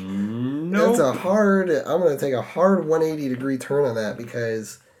 Like, that's I'm going to take a hard 180-degree turn on that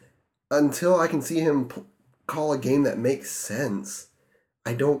because until I can see him call a game that makes sense,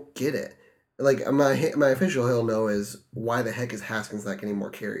 I don't get it. Like, my official hail no is, why the heck is Haskins not getting more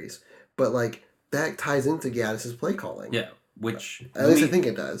carries? But, like, that ties into Gaddis' play calling. Yeah, which... At least I think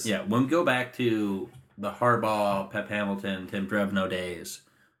it does. Yeah, when we go back to the Harbaugh, Pep Hamilton, Tim Drevno days,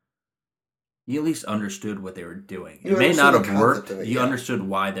 you at least understood what they were doing. It may not have worked. You understood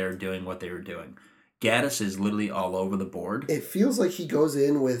why they were doing what they were doing. Gaddis is literally all over the board. It feels like he goes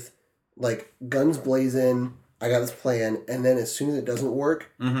in with, like, guns blazing, I got this plan, and then as soon as it doesn't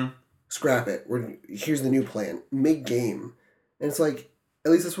work, scrap it. Here's the new plan. Mid-game. And it's like,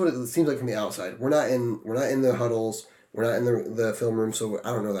 at least that's what it seems like from the outside. We're not in the huddles. We're not in the film room, so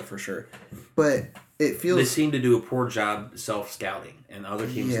I don't know that for sure. But it feels... They seem to do a poor job self-scouting, and other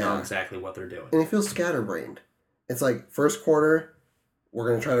teams know exactly what they're doing. And it feels scatterbrained. It's like, first quarter, we're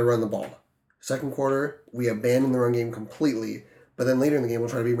going to try to run the ball. Second quarter, we abandon the run game completely, but then later in the game, we'll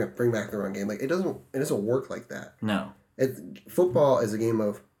try to bring back the run game. Like, it doesn't work like that. No. Football is a game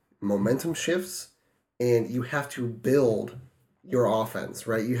of momentum shifts, and you have to build your offense,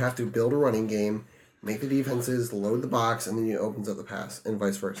 right? You have to build a running game, make the defenses load the box, and then it opens up the pass, and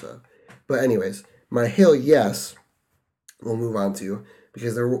vice versa. But anyways, my hail yes, we'll move on to,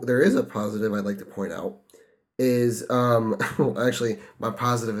 because there is a positive I'd like to point out, is, actually, my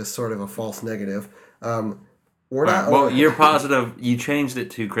positive is sort of a false negative. You're positive. You changed it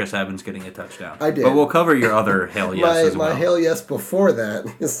to Chris Evans getting a touchdown. I did. But we'll cover your other hail yes as well. My hail yes before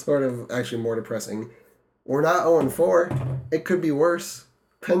that is sort of actually more depressing. We're not 0-4. It could be worse.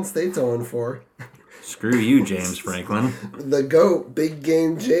 Penn State's 0-4. Screw you, James Franklin. The GOAT, Big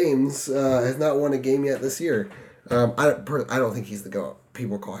Game James, has not won a game yet this year. I don't think he's the GOAT.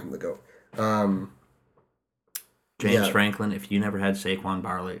 People call him the GOAT. James Franklin, if you never had Saquon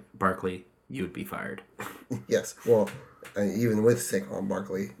Barkley, you would be fired. Yes. Well, even with Saquon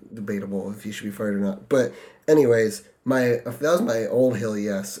Barkley, debatable if he should be fired or not. But anyways, that was my old hail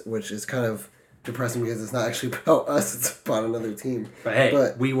yes, which is kind of depressing because it's not actually about us, it's about another team. But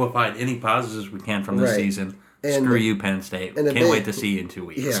hey, we will find any positives we can from this season. And Screw you, Penn State. and a Can't big- wait to see you in 2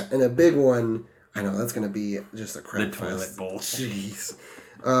 weeks. Yeah, and a big one. I know that's going to be just a crap The toilet fest. bowl. Jeez.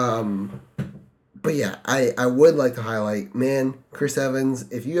 But yeah, I would like to highlight, man, Chris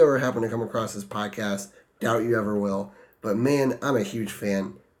Evans. If you ever happen to come across this podcast, doubt you ever will. But man, I'm a huge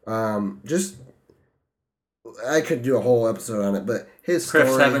fan. Just I could do a whole episode on it, but his story.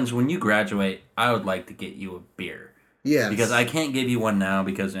 Chris Evans, when you graduate, I would like to get you a beer. Yes. Because I can't give you one now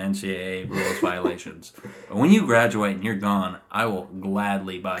because of NCAA rules violations. But when you graduate and you're gone, I will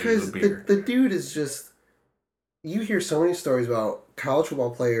gladly buy you a beer. The dude is just. You hear so many stories about college football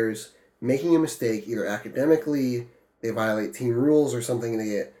players making a mistake, either academically, they violate team rules or something, and they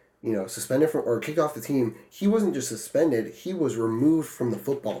get suspended from or kicked off the team. He wasn't just suspended; he was removed from the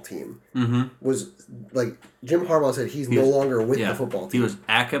football team. Mm-hmm. Was like Jim Harbaugh said, he's no longer with the football team. He was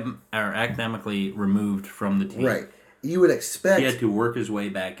academically removed from the team. Right. You would expect he had to work his way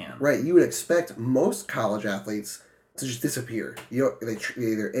back in. Right. You would expect most college athletes to just disappear. They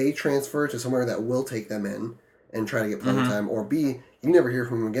either A, transfer to somewhere that will take them in and try to get playing time, or B, you never hear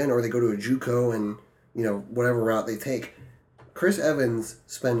from them again, or they go to a JUCO and whatever route they take. Chris Evans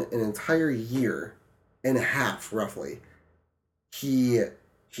spent an entire year and a half, roughly. He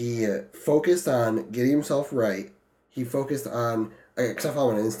focused on getting himself right. He focused on, because I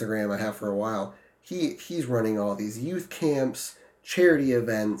follow him on Instagram, I have for a while. He's running all these youth camps, charity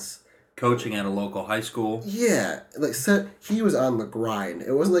events, coaching at a local high school. Yeah, he was on the grind.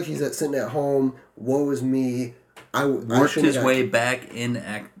 It wasn't like he's sitting at home. Woe is me. Worked his way back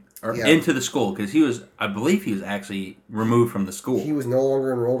into the school because I believe he was actually removed from the school. He was no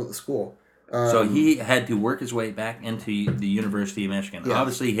longer enrolled at the school. So he had to work his way back into the University of Michigan. Yeah.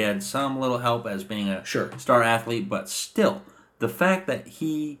 Obviously, he had some little help as being a star athlete, but still, the fact that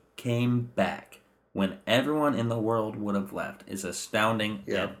he came back when everyone in the world would have left is astounding.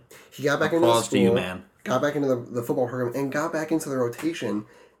 Yeah. He got back into the school, to you, man. Got back into the football program, and got back into the rotation,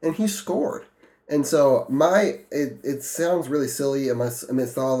 and he scored. And so it sounds really silly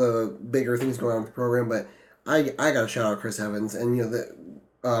amidst all the bigger things going on with the program, but I got to shout out Chris Evans. And,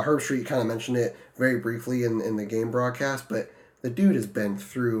 Herb Street kind of mentioned it very briefly in the game broadcast, but the dude has been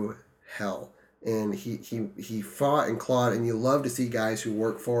through hell. And he fought and clawed, and you love to see guys who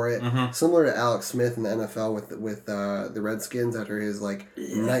work for it. Mm-hmm. Similar to Alex Smith in the NFL with the Redskins after his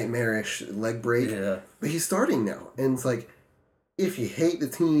nightmarish leg break. Yeah. But he's starting now, and it's like if you hate the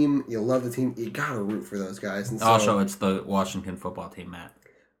team, you love the team, you gotta root for those guys. And so, also, it's the Washington football team, Matt.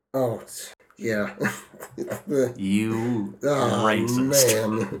 Oh, yeah. You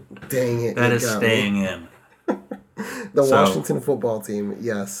racist. Man, dang it! That is staying in. The Washington football team,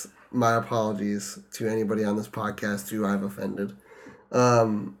 yes. My apologies to anybody on this podcast who I've offended.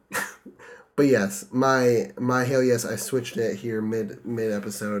 But yes, my hail yes, I switched it here mid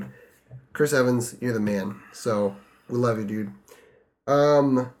episode. Chris Evans, you're the man. So we love you, dude.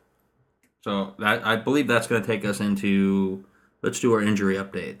 So I believe that's going to take us into. Let's do our injury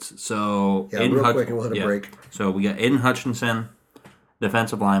updates. So yeah, real quick, and we'll hit a break. So we got Aiden Hutchinson,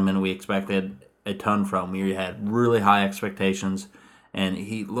 defensive lineman. We expected a ton from. We had really high expectations. And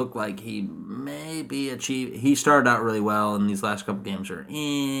he looked like he maybe achieved. He started out really well, and these last couple games are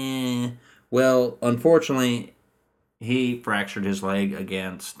Well, unfortunately, he fractured his leg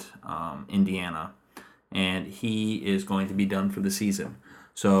against Indiana, and he is going to be done for the season.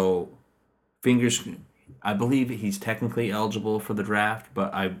 So, I believe he's technically eligible for the draft,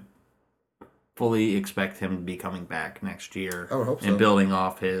 but I fully expect him to be coming back next year and building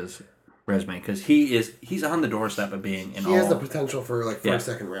off his resume because he's on the doorstep of being he has the potential for first,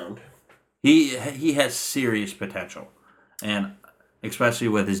 second round. He has serious potential, and especially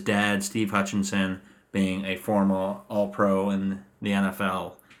with his dad Steve Hutchinson being a former All-Pro in the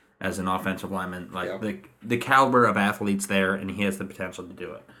NFL as an offensive lineman, the caliber of athletes there, and he has the potential to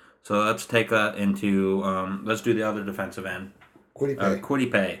do it. So let's take that into let's do the other defensive end.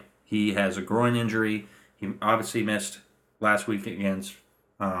 Kwity Paye. He has a groin injury. He obviously missed last week against.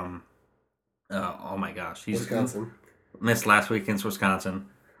 Oh my gosh, he's Wisconsin. Missed last week against Wisconsin.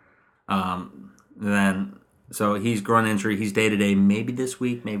 So he's groin injury. He's day to day. Maybe this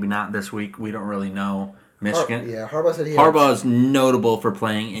week, maybe not this week. We don't really know. Michigan. Harbaugh said Harbaugh is notable for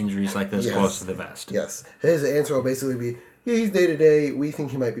playing injuries like this close to the vest. Yes, his answer will basically be, he's day to day. We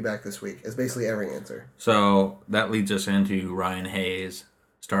think he might be back this week. It's basically every answer. So that leads us into Ryan Hayes,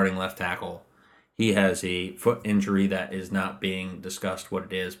 starting left tackle. He has a foot injury that is not being discussed what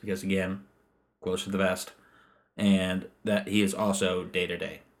it is because again. Close to the vest, and that he is also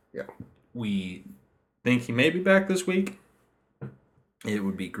day-to-day. Yeah. We think he may be back this week. It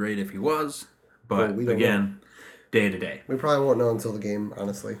would be great if he was, but again, day-to-day. We probably won't know until the game,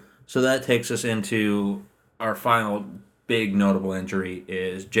 honestly. So that takes us into our final big notable injury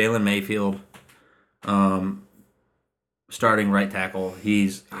is Jalen Mayfield, starting right tackle.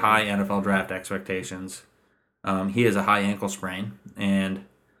 He's high NFL draft expectations. He has a high ankle sprain, and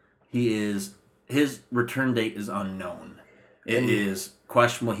his return date is unknown. It is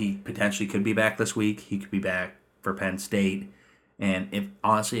questionable. He potentially could be back this week. He could be back for Penn State, and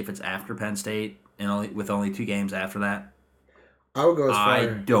if it's after Penn State and with only 2 games after that, I would go as far. I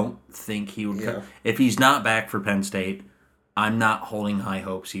don't think he would. If he's not back for Penn State, I'm not holding high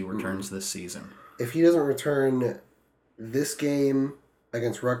hopes he returns this season. If he doesn't return this game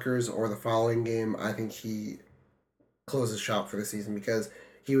against Rutgers or the following game, I think he closes shop for the season because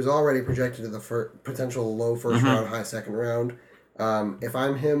he was already projected to the potential low first round, high second round. If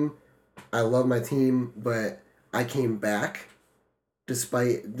I'm him, I love my team, but I came back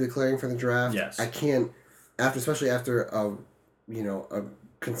despite declaring for the draft. Yes. I can't, especially after a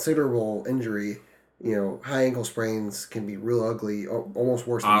considerable injury. High ankle sprains can be real ugly, almost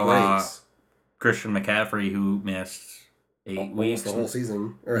worse than breaks. Christian McCaffrey, who missed 8 weeks, the whole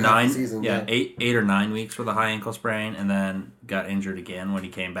season, or 9, half the season, 8 or 9 weeks with a high ankle sprain, and then got injured again when he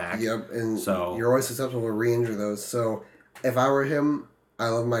came back. Yep, and so you're always susceptible to re-injure those. So if I were him, I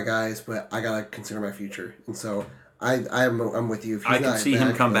love my guys, but I gotta consider my future, and so I'm with you. If he's I can see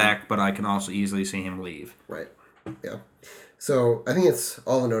him come back, but I can also easily see him leave. Right. Yeah. So I think it's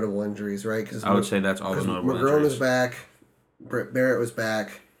all the notable injuries, right? Cause I would say that's all the notable injuries. McGrone was back. Britt Barrett was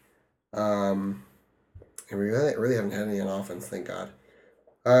back. And we really haven't had any on offense, thank God.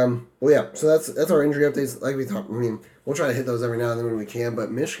 Well, yeah. So that's our injury updates. Like we thought, we'll try to hit those every now and then when we can.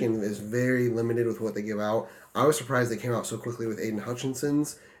 But Michigan is very limited with what they give out. I was surprised they came out so quickly with Aiden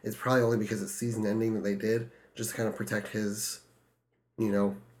Hutchinson's. It's probably only because it's season ending that they did, just to kind of protect his,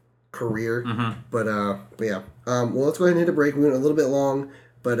 career. But yeah. Well, let's go ahead and hit a break. We went a little bit long,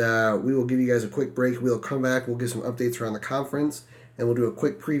 but we will give you guys a quick break. We'll come back. We'll give some updates around the conference, and we'll do a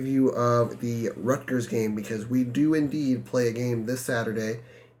quick preview of the Rutgers game because we do indeed play a game this Saturday,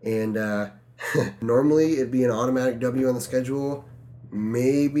 and normally it'd be an automatic W on the schedule,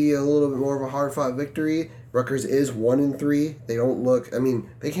 maybe a little bit more of a hard-fought victory. Rutgers is 1-3. They don't look.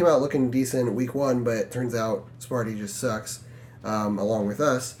 They came out looking decent week 1, but it turns out Sparty just sucks, along with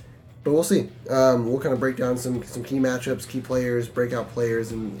us. But we'll see. We'll kind of break down some key matchups, key players, breakout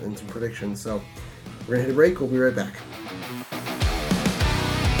players, and some predictions. So we're going to hit a break. We'll be right back.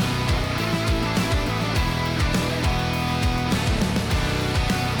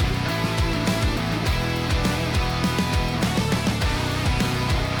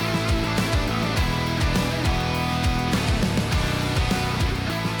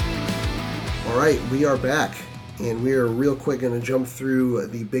 All right, we are back. And we are real quick going to jump through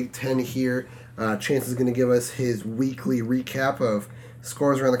the Big Ten here. Chance is going to give us his weekly recap of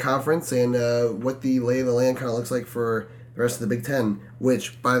scores around the conference and what the lay of the land kind of looks like for the rest of the Big Ten.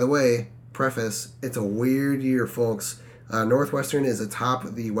 Which, by the way, preface, it's a weird year, folks. Northwestern is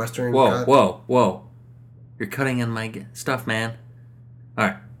atop the Western... Whoa. You're cutting in my stuff, man. All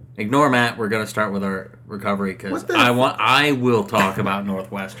right. Ignore Matt. We're going to start with our recovery because I will talk about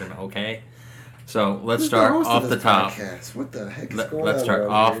Northwestern, okay? So let's start off the top. What the heck is going on? Let's start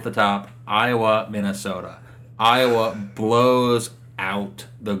off the top. Iowa, Minnesota. Iowa blows out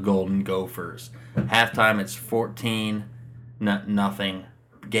the Golden Gophers. Halftime, it's 14-0.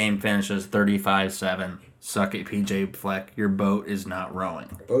 Game finishes 35-7. Suck it, PJ Fleck. Your boat is not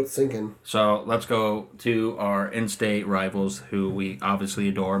rowing. Boat's sinking. So let's go to our in-state rivals, who we obviously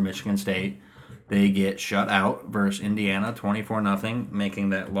adore, Michigan State. They get shut out versus Indiana, 24-0,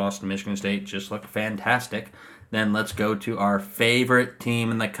 making that loss to Michigan State just look fantastic. Then let's go to our favorite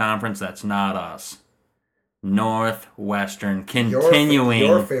team in the conference that's not us. Northwestern, continuing...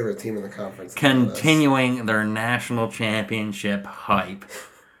 Your favorite team in the conference. Continuing their national championship hype.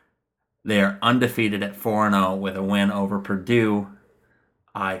 They are undefeated at 4-0 with a win over Purdue.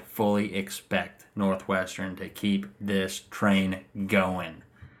 I fully expect Northwestern to keep this train going.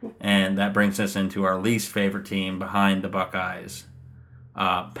 And that brings us into our least favorite team behind the Buckeyes,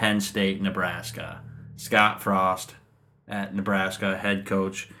 Penn State, Nebraska. Scott Frost at Nebraska, head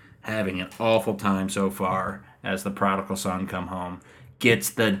coach, having an awful time so far as the prodigal son come home.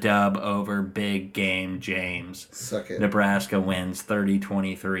 Gets the dub over Big Game James. Suck it. Nebraska wins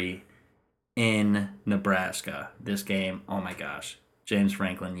 30-23 in Nebraska. This game, oh my gosh. James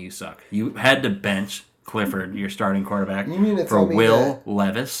Franklin, you suck. You had to bench Clifford, your starting quarterback, for Will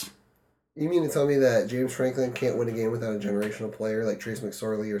Levis. You mean to tell me that James Franklin can't win a game without a generational player like Trace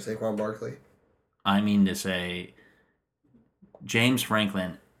McSorley or Saquon Barkley? I mean to say, James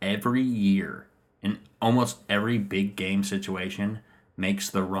Franklin, every year, in almost every big game situation, makes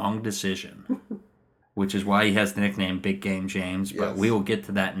the wrong decision which is why he has the nickname Big Game James. But Yes. we will get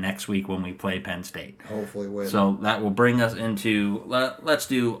to that next week when we play Penn State. Hopefully win. So that will bring us into, let's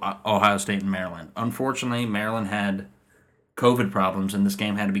do Ohio State and Maryland. Unfortunately, Maryland had COVID problems, and this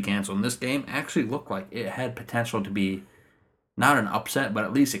game had to be canceled. And this game actually looked like it had potential to be not an upset, but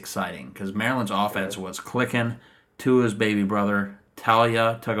at least exciting, because Maryland's offense was clicking. Tua's baby brother,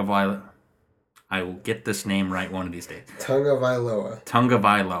 Talia Tagovailoa. I will get this name right one of these days.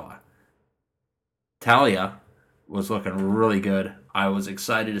 Tagovailoa. Talia was looking really good. I was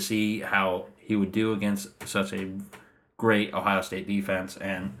excited to see how he would do against such a great Ohio State defense,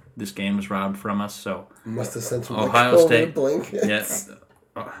 and this game was robbed from us. So Must have sent some Ohio State blankets. Yes,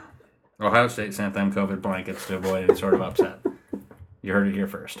 Ohio State sent them COVID blankets to avoid any sort of upset. You heard it here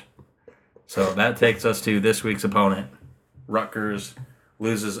first. So that takes us to this week's opponent. Rutgers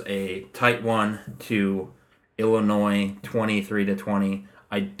loses a tight one to Illinois, 23-20.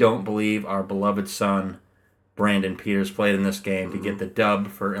 I don't believe our beloved son Brandon Peters played in this game to get the dub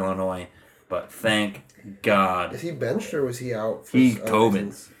for Illinois, but thank God. Is he benched or was he out?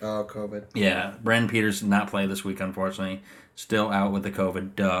 COVID. COVID. Yeah, Brandon Peters did not play this week, unfortunately. Still out with the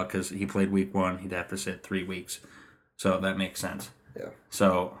COVID, because he played week 1. He'd have to sit 3 weeks. So that makes sense. Yeah.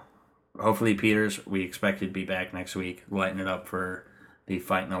 So hopefully Peters, we expect he'd be back next week, lighten it up for the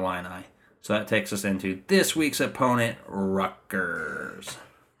Fighting the Illini. So that takes us into this week's opponent, Rutgers.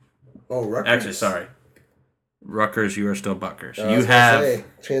 Oh, Rutgers. Actually, sorry. Rutgers, you are still Buckers.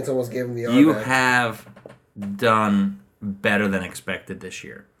 Chance almost gave him the You back. have done better than expected this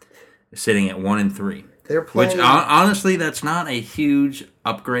year, sitting at 1-3. They're playing. Which honestly, that's not a huge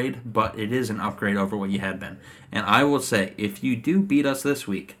upgrade, but it is an upgrade over what you had been. And I will say, if you do beat us this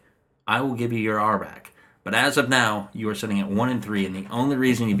week, I will give you your R back. But as of now, you are sitting at 1-3, and the only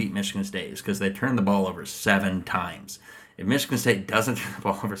reason you beat Michigan State is because they turned the ball over 7 times. If Michigan State doesn't turn the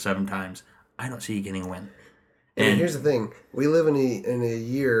ball over 7 times, I don't see you getting a win. And here's the thing: we live in a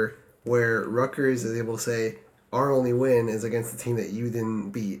year where Rutgers is able to say our only win is against the team that you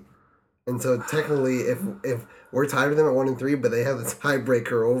didn't beat, and so technically, if we're tied with them at 1-3, but they have the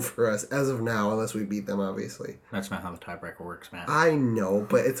tiebreaker over us as of now, unless we beat them, obviously. That's not how the tiebreaker works, man. I know,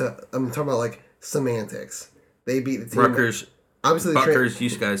 but I'm talking about like semantics. They beat the team. Rutgers, obviously, Rutgers, you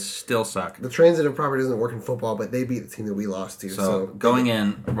guys still suck. The transitive property doesn't work in football, but they beat the team that we lost to. So going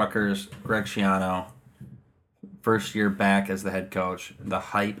in, Rutgers, Greg Schiano, first year back as the head coach. The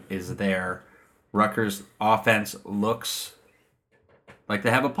hype is there. Rutgers' offense looks like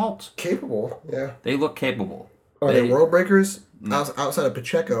they have a pulse. Capable, yeah. They look capable. Are they world breakers? No. Outside of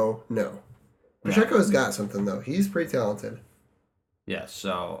Pacheco, no. Pacheco's got something, though. He's pretty talented. Yes,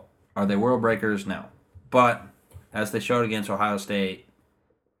 so are they world breakers? No. But as they showed against Ohio State,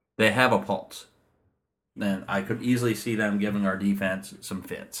 they have a pulse. Then I could easily see them giving our defense some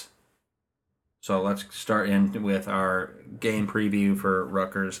fits. So let's start in with our game preview for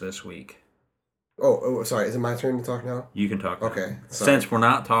Rutgers this week. Oh, sorry. Is it my turn to talk now? You can talk now. Okay. Sorry. Since we're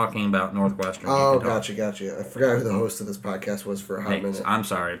not talking about Northwestern. Oh, gotcha. I forgot who the host of this podcast was for a hot minute. I'm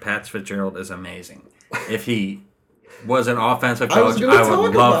sorry. Pat Fitzgerald is amazing. If he was an offensive coach, I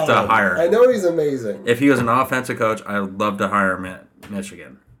would love to hire him. I know he's amazing. If he was an offensive coach, I would love to hire him at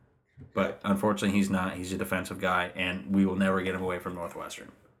Michigan. But unfortunately, he's not. He's a defensive guy, and we will never get him away from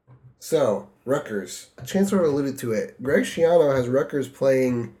Northwestern. So, Rutgers. Chancellor alluded to it. Greg Schiano has Rutgers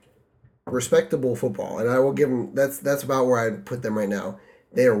playing respectable football, and I will give them that's about where I'd put them right now.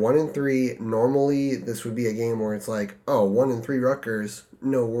 They are 1-3. Normally, this would be a game where it's like, 1-3 Rutgers,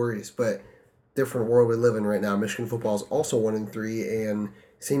 no worries. But different world we live in right now. Michigan football is also 1-3 and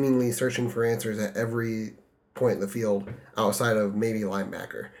seemingly searching for answers at every point in the field outside of maybe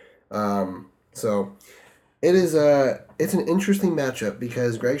linebacker. So it is it's an interesting matchup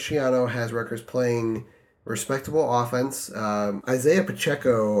because Greg Schiano has Rutgers playing respectable offense. Isaiah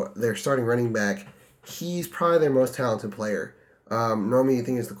Pacheco, their starting running back, he's probably their most talented player. Normally you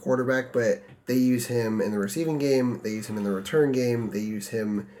think he's the quarterback, but they use him in the receiving game. They use him in the return game. They use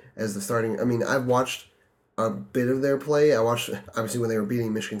him as the starting. I mean, I've watched a bit of their play. I watched, obviously, when they were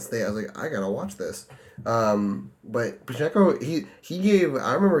beating Michigan State. I was like, I got to watch this. But Pacheco,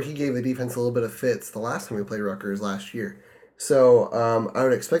 I remember he gave the defense a little bit of fits the last time we played Rutgers last year. So I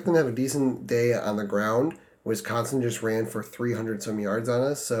would expect them to have a decent day on the ground. Wisconsin just ran for 300-some yards on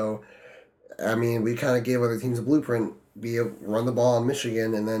us. So, I mean, we kind of gave other teams a blueprint. We run the ball on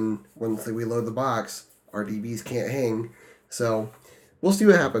Michigan, and then once we load the box, our DBs can't hang. So we'll see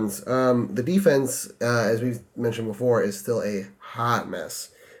what happens. The defense, as we've mentioned before, is still a hot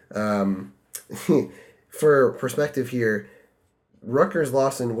mess. For perspective here, Rutgers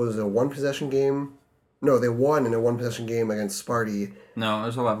lost in, was a one-possession game? No, they won in a one-possession game against Sparty. No, it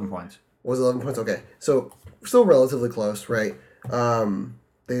was 11 points. Was 11 points? Okay. So, still relatively close, right?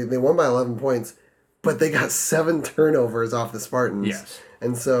 They won by 11 points, but they got 7 turnovers off the Spartans. Yes.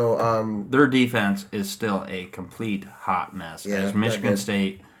 And so... their defense is still a complete hot mess. Yeah, as Michigan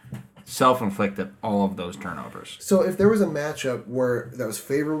State self-inflicted all of those turnovers. So if there was a matchup that was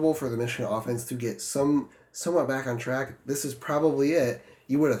favorable for the Michigan offense to get somewhat back on track, this is probably it.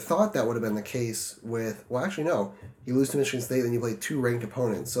 You would have thought that would have been the case with, well, actually, no. You lose to Michigan State, then you play 2 ranked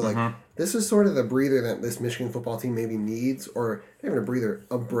opponents. So, this is sort of the breather that this Michigan football team maybe needs, or not even a breather,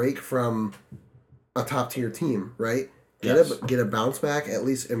 a break from a top-tier team, right? Get a bounce back, at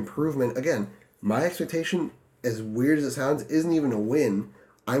least improvement. Again, my expectation, as weird as it sounds, isn't even a win.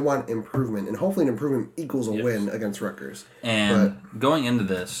 I want improvement, and hopefully an improvement equals a win against Rutgers. And going into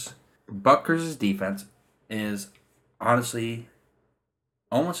this, Rutgers' defense is honestly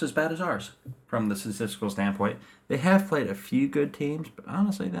almost as bad as ours from the statistical standpoint. They have played a few good teams, but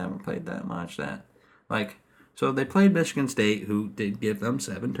honestly, they haven't played that much. So they played Michigan State, who did give them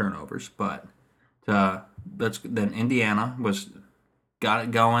 7 turnovers, but then Indiana got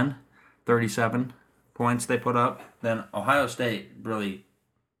it going, 37 points they put up. Then Ohio State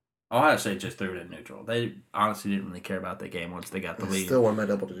just threw it in neutral. They honestly didn't really care about the game once they got the lead. Still won by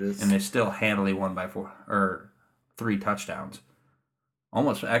double digits. And they still handily won by 3 touchdowns.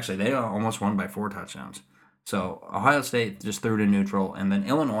 They almost won by 4 touchdowns. So Ohio State just threw it in neutral, and then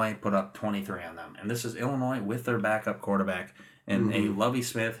Illinois put up 23 on them. And this is Illinois with their backup quarterback and a Lovie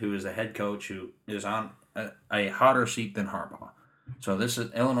Smith, who is a head coach who is on a hotter seat than Harbaugh. So this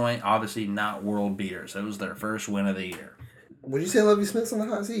is Illinois, obviously not world beaters. It was their first win of the year. Would you say Lovie Smith's on the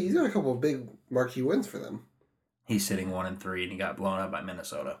hot seat? He's got a couple of big marquee wins for them. He's sitting 1-3, and he got blown out by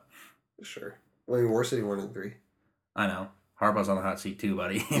Minnesota. Sure. Well, I mean, we're sitting 1-3. I know. Harbaugh's on the hot seat too,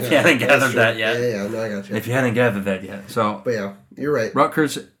 buddy. If you hadn't gathered that yet. Yeah, no, I got you. If you hadn't gathered that yet. So, but yeah, you're right.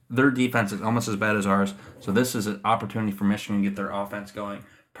 Rutgers, their defense is almost as bad as ours. So this is an opportunity for Michigan to get their offense going.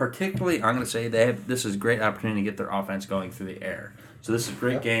 Particularly, I'm going to say this is a great opportunity to get their offense going through the air. So this is a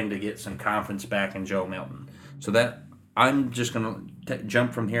great game to get some confidence back in Joe Milton. So that I'm just going to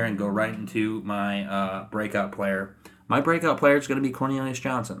jump from here and go right into my breakout player. My breakout player is going to be Cornelius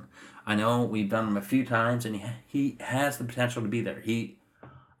Johnson. I know we've done him a few times, and he has the potential to be there.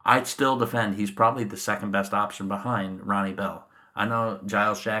 I'd still defend he's probably the second best option behind Ronnie Bell. I know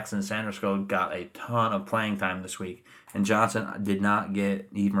Giles Jackson and Sandersko got a ton of playing time this week, and Johnson did not get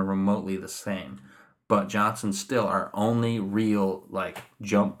even remotely the same. But Johnson's still our only real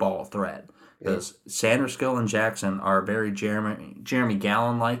jump ball threat. Because Sandersko and Jackson are very Jeremy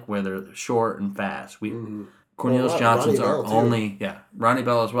Gallon-like, where they're short and fast. Cornelius Johnson's our only... Yeah, Ronnie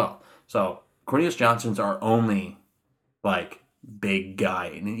Bell as well. So, Cornelius Johnson's our only, big guy.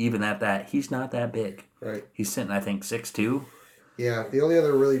 And even at that, he's not that big. Right. He's sitting, I think, 6'2". Yeah, the only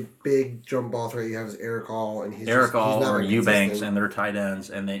other really big jump ball threat you have is Eric All. And he's or Eubanks, and their tight ends.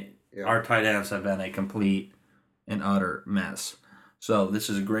 And our tight ends have been a complete and utter mess. So, this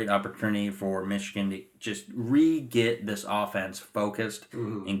is a great opportunity for Michigan to just re-get this offense focused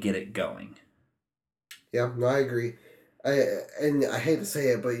and get it going. Yeah, no, I agree. I hate to say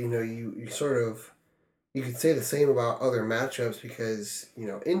it, but you sort of you could say the same about other matchups because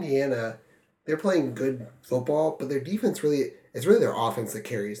Indiana, they're playing good football, but their defense it's really their offense that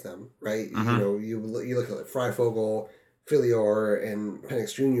carries them, right? You look at Freifogel, Filior, and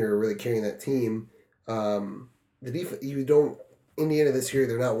Penix Jr. are really carrying that team. Indiana this year,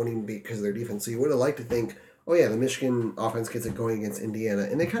 they're not winning because of their defense. So you would have liked to think, oh yeah, the Michigan offense gets it going against Indiana,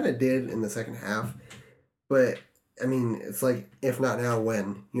 and they kind of did in the second half. But I mean, it's if not now,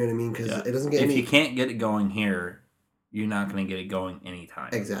 when? You know what I mean? Because it doesn't get. If you can't get it going here, you're not going to get it going anytime.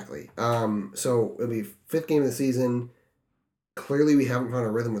 Exactly. So it'll be 5th game of the season. Clearly, we haven't found a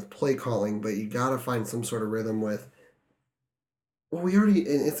rhythm with play calling, but you got to find some sort of rhythm with. Well, we already.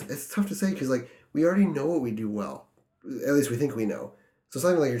 It's tough to say because we already know what we do well. At least we think we know. So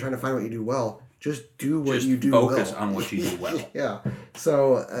something you're trying to find what you do well. Just do what you do well. Focus on what you do well. Yeah.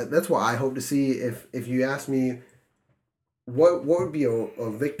 So that's what I hope to see. If you ask me, what would be a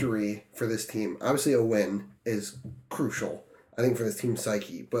victory for this team? Obviously, a win is crucial, I think, for this team's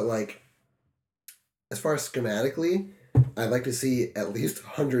psyche. But as far as schematically, I'd like to see at least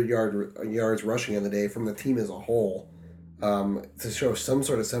 100 yards rushing in the day from the team as a whole, to show some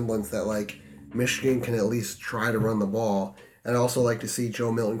sort of semblance that Michigan can at least try to run the ball. And I'd also like to see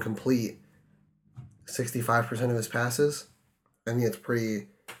Joe Milton complete 65% of his passes. I think it's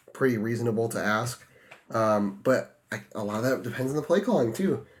pretty reasonable to ask. But a lot of that depends on the play calling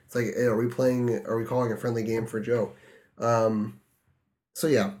too. It's are we calling a friendly game for Joe? So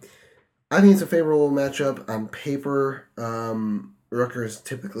yeah, I think it's a favorable matchup on paper. Rutgers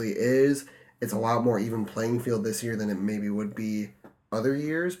typically is. It's a lot more even playing field this year than it maybe would be other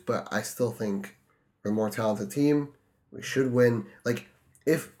years, but I still think we're a more talented team. We should win. Like,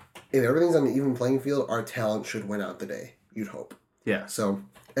 if everything's on an even playing field, our talent should win out the day. You'd hope. Yeah. So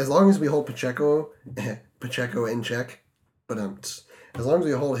as long as we hold Pacheco in check, but as long as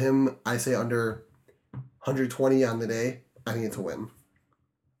we hold him, I say under 120 on the day, I think it's a win.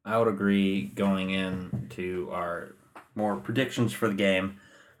 I would agree going into our more predictions for the game.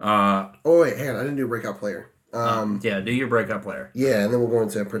 Oh, wait, hang on. I didn't do breakout player. Do your breakout player. Yeah, and then we'll go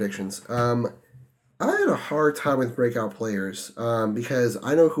into predictions. I had a hard time with breakout players because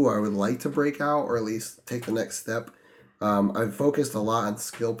I know who I would like to break out or at least take the next step. I've focused a lot on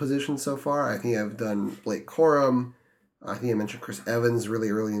skill positions so far. I think I've done Blake Corum. I think I mentioned Chris Evans really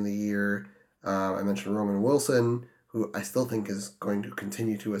early in the year. I mentioned Roman Wilson, who I still think is going to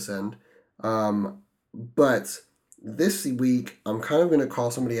continue to ascend. But this week, I'm kind of going to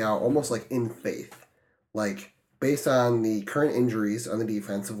call somebody out almost like in faith. Like, based on the current injuries on the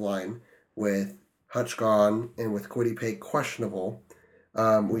defensive line with Hutch gone and with Kwity Paye questionable,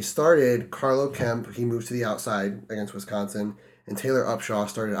 we started Carlo Kemp. He moved to the outside against Wisconsin, and Taylor Upshaw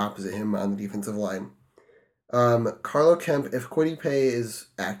started opposite him on the defensive line. Carlo Kemp, if Kwity Paye is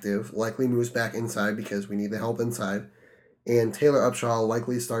active, likely moves back inside because we need the help inside, and Taylor Upshaw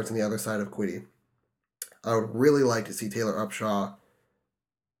likely starts on the other side of Kwity. I would really like to see Taylor Upshaw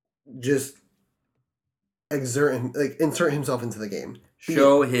just insert himself into the game.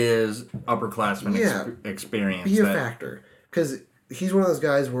 Show his upperclassman experience. Be a factor. Because he's one of those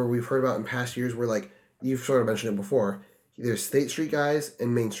guys where we've heard about in past years where, like, you've sort of mentioned it before. There's State Street guys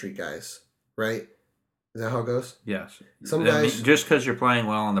and Main Street guys, right? Is that how it goes? Yes. Some guys... just because you're playing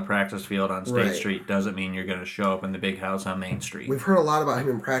well on the practice field on State Street doesn't mean you're going to show up in the big house on Main Street. We've heard a lot about him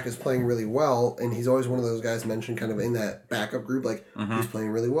in practice playing really well, and he's always one of those guys mentioned kind of in that backup group, like, he's playing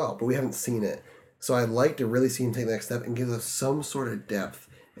really well. But we haven't seen it. So I'd like to really see him take the next step and give us some sort of depth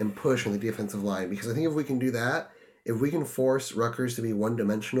and push in the defensive line. Because I think if we can do that, if we can force Rutgers to be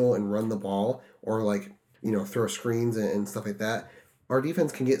one-dimensional and run the ball or, like, throw screens and stuff like that, our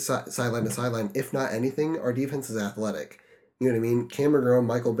defense can get sideline to sideline. If not anything, our defense is athletic. You know what I mean? Cam McGrone,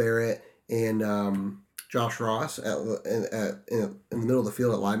 Michael Barrett, and Josh Ross in the middle of the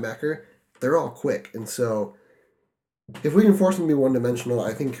field at linebacker, they're all quick. And so... if we can force them to be one-dimensional,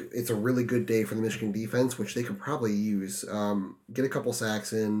 I think it's a really good day for the Michigan defense, which they could probably use. Get a couple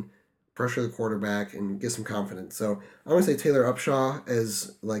sacks in, pressure the quarterback, and get some confidence. So I want to say Taylor Upshaw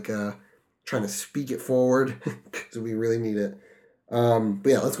as like trying to speak it forward because we really need it. But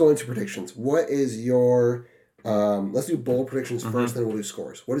yeah, let's go into predictions. What is your... let's do bold predictions first, then we'll do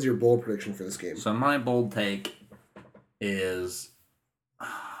scores. What is your bold prediction for this game? So my bold take is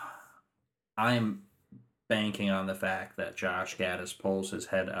I'm banking on the fact that Josh Gaddis pulls his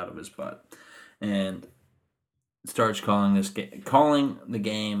head out of his butt and starts calling the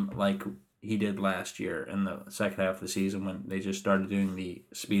game like he did last year in the second half of the season when they just started doing the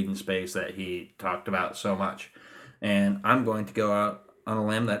speed and space that he talked about so much. And I'm going to go out on a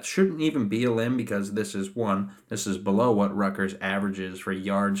limb that shouldn't even be a limb because this is below what Rutgers averages for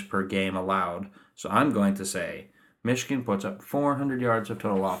yards per game allowed. So I'm going to say Michigan puts up 400 yards of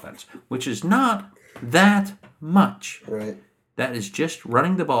total offense, which is not that much. Right. That is just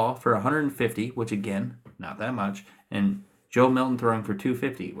running the ball for 150, which again, not that much, and Joe Milton throwing for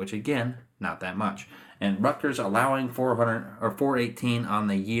 250, which again, not that much. And Rutgers allowing 400 or 418 on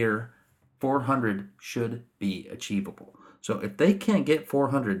the year. 400 should be achievable. So if they can't get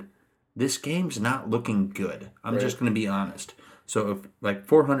 400, this game's not looking good. I'm just going to be honest. So if like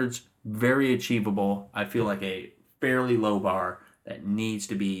 400's very achievable, I feel like a fairly low bar that needs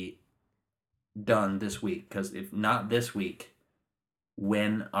to be done this week. Because if not this week,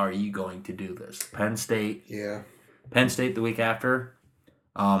 when are you going to do this? Penn State? Yeah. Penn State the week after?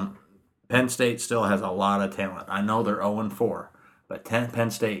 Penn State still has a lot of talent. I know they're 0-4, but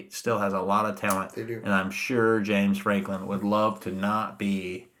Penn State still has a lot of talent. They do. And I'm sure James Franklin would love to not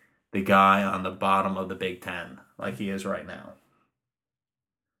be the guy on the bottom of the Big Ten like he is right now.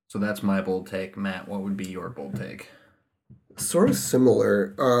 So that's my bold take. Matt, what would be your bold take? Sort of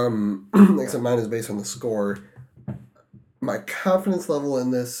similar. Except mine is based on the score. My confidence level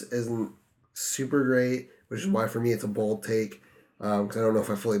in this isn't super great, which is why for me it's a bold take. Because I don't know if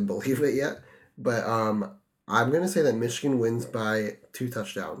I fully believe it yet. But I'm going to say that Michigan wins by 2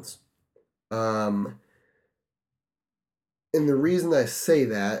 touchdowns. And the reason I say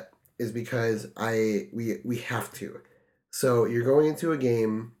that is because we have to. So you're going into a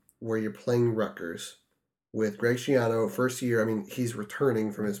game where you're playing Rutgers with Greg Schiano, first year. I mean, he's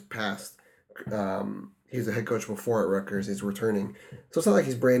returning from his past. He was a head coach before at Rutgers. He's returning. So it's not like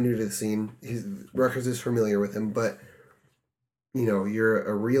he's brand new to the scene. Rutgers is familiar with him, but you're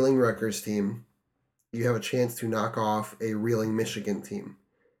a reeling Rutgers team. You have a chance to knock off a reeling Michigan team.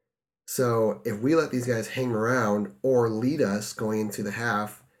 So if we let these guys hang around or lead us going into the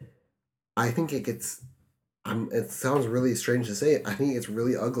half, I think it gets. It sounds really strange to say it. I think it's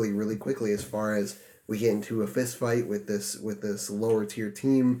really ugly really quickly as far as we get into a fist fight with this lower tier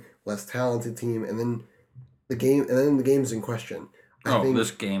team, less talented team, and then the game's in question. I think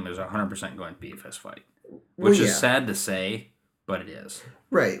this game is 100% going to be a fist fight, which is sad to say, but it is.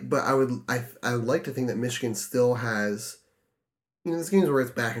 Right, but I would like to think that Michigan still has, this game's where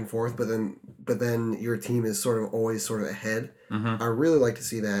it's back and forth, but then your team is always ahead. Mm-hmm. I really like to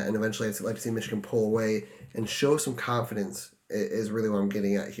see that, and eventually I'd like to see Michigan pull away and show some confidence. Is really what I'm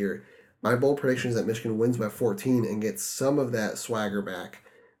getting at here. My bold prediction is that Michigan wins by 14 and gets some of that swagger back.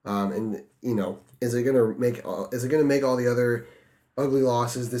 Is it gonna make all the other ugly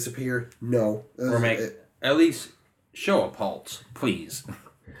losses disappear? No. Or at least show a pulse, please.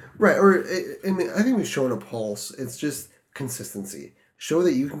 Right, or I think we've shown a pulse. It's just consistency. Show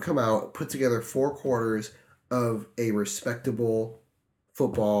that you can come out, put together 4 quarters of a respectable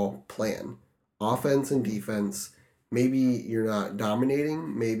football plan, offense and defense. Maybe you're not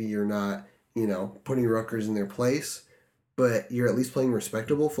dominating. Maybe you're not, putting Rutgers in their place, but you're at least playing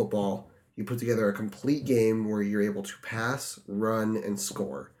respectable football. You put together a complete game where you're able to pass, run, and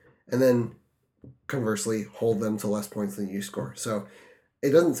score. And then, conversely, hold them to less points than you score. So, it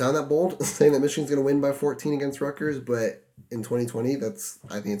doesn't sound that bold saying that Michigan's going to win by 14 against Rutgers, but in 2020, I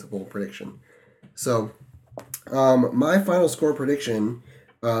think it's a bold prediction. So, my final score prediction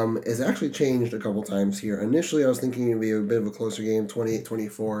is actually changed a couple times here. Initially, I was thinking it would be a bit of a closer game,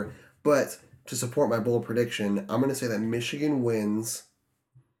 28-24, but to support my bold prediction, I'm going to say that Michigan wins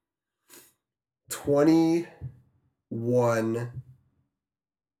 21-35.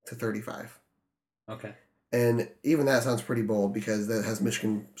 Okay. And even that sounds pretty bold because that has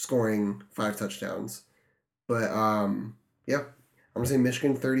Michigan scoring 5 touchdowns. But, I'm going to say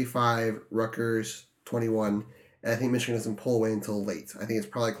Michigan 35, Rutgers 21. And I think Michigan doesn't pull away until late. I think it's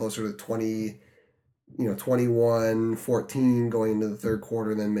probably closer to 21-14 going into the third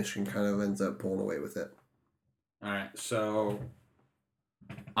quarter, and then Michigan kind of ends up pulling away with it. All right, so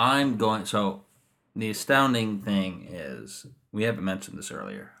the astounding thing is, we haven't mentioned this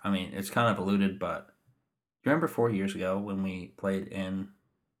earlier. I mean, it's kind of alluded, but do you remember 4 years ago when we played in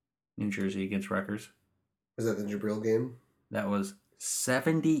New Jersey against Rutgers? Was that the Jabril game? That was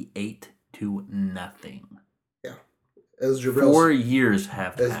 78-0. Yeah. It was 4 years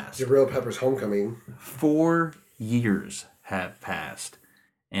have passed. Jabril Peppers' homecoming. 4 years have passed,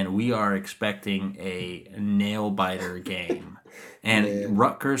 and we are expecting a nail-biter game. And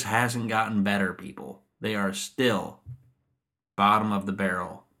Rutgers hasn't gotten better, people. They are still bottom of the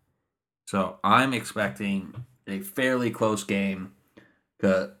barrel. So I'm expecting a fairly close game.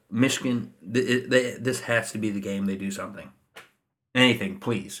 Michigan, this has to be the game they do something. Anything,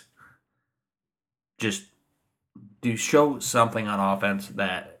 please. Just show something on offense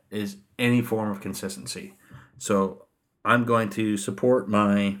that is any form of consistency. So I'm going to support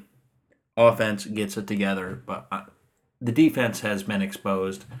my offense gets it together, but the defense has been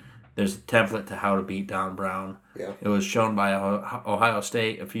exposed. There's a template to how to beat Don Brown. Yeah. It was shown by Ohio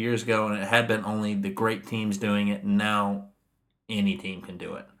State a few years ago, and it had been only the great teams doing it, and now any team can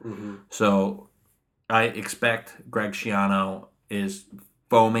do it. Mm-hmm. So I expect Greg Schiano is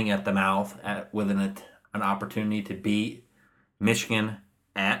foaming at the mouth with an opportunity to beat Michigan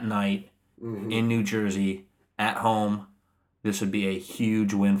at night in New Jersey at home. This would be a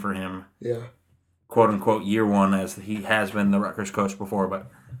huge win for him. Yeah. Quote unquote year one, as he has been the Rutgers coach before,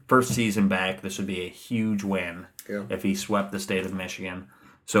 but first season back, this would be a huge win if he swept the state of Michigan.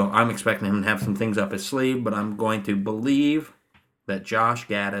 So I'm expecting him to have some things up his sleeve, but I'm going to believe that Josh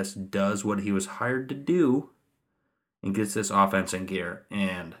Gaddis does what he was hired to do and gets this offense in gear.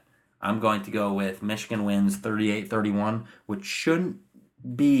 And I'm going to go with Michigan wins 38-31, which shouldn't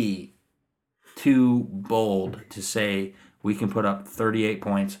be too bold to say we can put up 38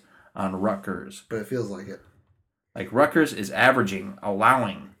 points on Rutgers. But it feels like it. Like, Rutgers is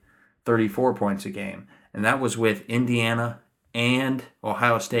allowing 34 points a game. And that was with Indiana and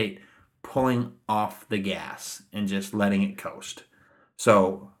Ohio State pulling off the gas and just letting it coast.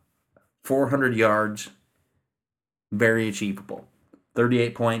 So, 400 yards, very achievable.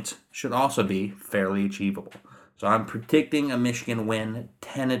 38 points should also be fairly achievable. So I'm predicting a Michigan win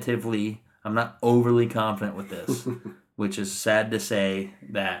tentatively. I'm not overly confident with this, which is sad to say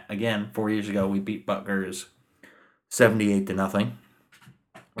that, again, 4 years ago we beat Rutgers 78-0.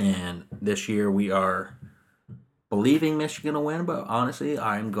 And this year we are believing Michigan will win, but honestly,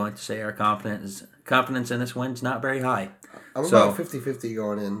 I'm going to say our confidence in this win is not very high. I'm about 50-50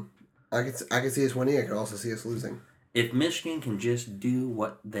 going in. I could see us winning. I could also see us losing. If Michigan can just do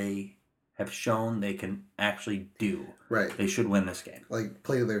what they have shown they can actually do, right, they should win this game. Like,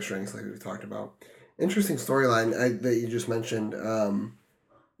 play to their strengths, like we talked about. Interesting storyline that you just mentioned.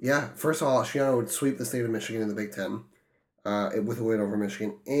 First of all, Schiano would sweep the state of Michigan in the Big Ten with a win over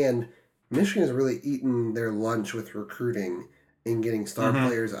Michigan. And Michigan has really eaten their lunch with recruiting and getting star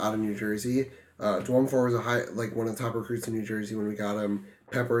players out of New Jersey. Dwumfor was one of the top recruits in New Jersey when we got him.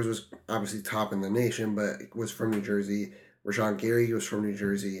 Peppers was obviously top in the nation, but was from New Jersey. Rashawn Gary was from New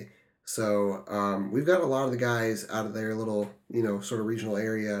Jersey. So we've got a lot of the guys out of their little, sort of regional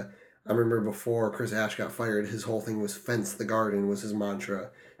area. I remember before Chris Ash got fired, his whole thing was fence the garden was his mantra,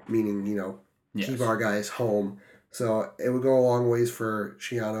 meaning, keep our guys home. So it would go a long ways for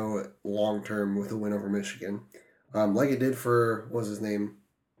Schiano long term with a win over Michigan. Like it did for, what was his name?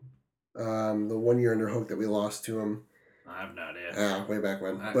 The 1 year under Hoke that we lost to him. I have no idea. Yeah, way back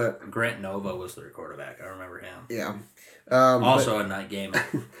when. Grant Nova was their quarterback. I remember him. Yeah. A night game.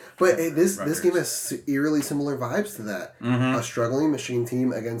 But this game has eerily similar vibes to that. Mm-hmm. A struggling machine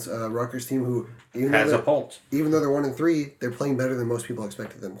team against a Rutgers team who has a pulse. Even though they're 1-3, they're playing better than most people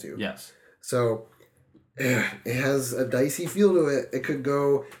expected them to. Yes. So it has a dicey feel to it. It could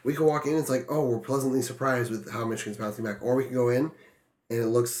go. We could walk in. It's like, oh, we're pleasantly surprised with how Michigan's bouncing back, or we could go in and it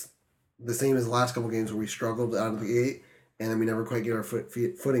looks the same as the last couple games where we struggled out of the gate. And then we never quite get our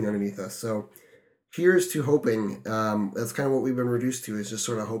footing underneath us. So here's to hoping. That's kind of what we've been reduced to, is just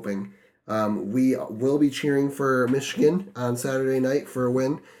sort of hoping. We will be cheering for Michigan on Saturday night for a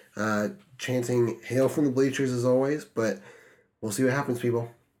win. Chanting hail from the bleachers as always. But we'll see what happens,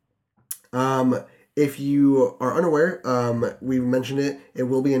 people. If you are unaware, we mentioned it. It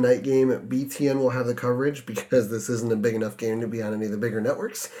will be a night game. BTN will have the coverage because this isn't a big enough game to be on any of the bigger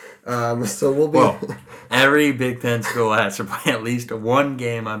networks. So we'll be. Well, every Big Ten school has to play at least one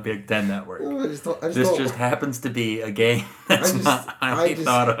game on Big Ten Network. This just happens to be a game that's not highly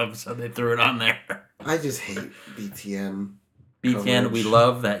thought of, so they threw it on there. I just hate BTN. BTN, coverage. We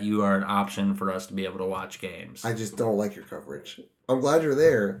love that you are an option for us to be able to watch games. I just don't like your coverage. I'm glad you're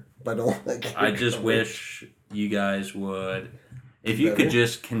there, but I don't like your I just wish you guys would, if you could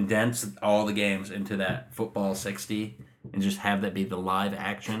just condense all the games into that football 60 and just have that be the live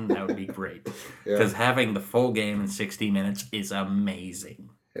action, that would be great. Because having the full game in 60 minutes is amazing.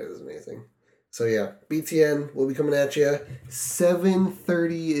 It is amazing. So yeah, BTN will be coming at you.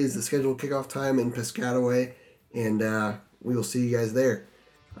 7:30 is the scheduled kickoff time in Piscataway, and we will see you guys there.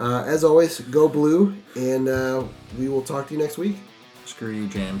 As always, go blue, and we will talk to you next week. Screw you,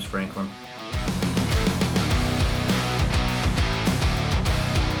 James Franklin.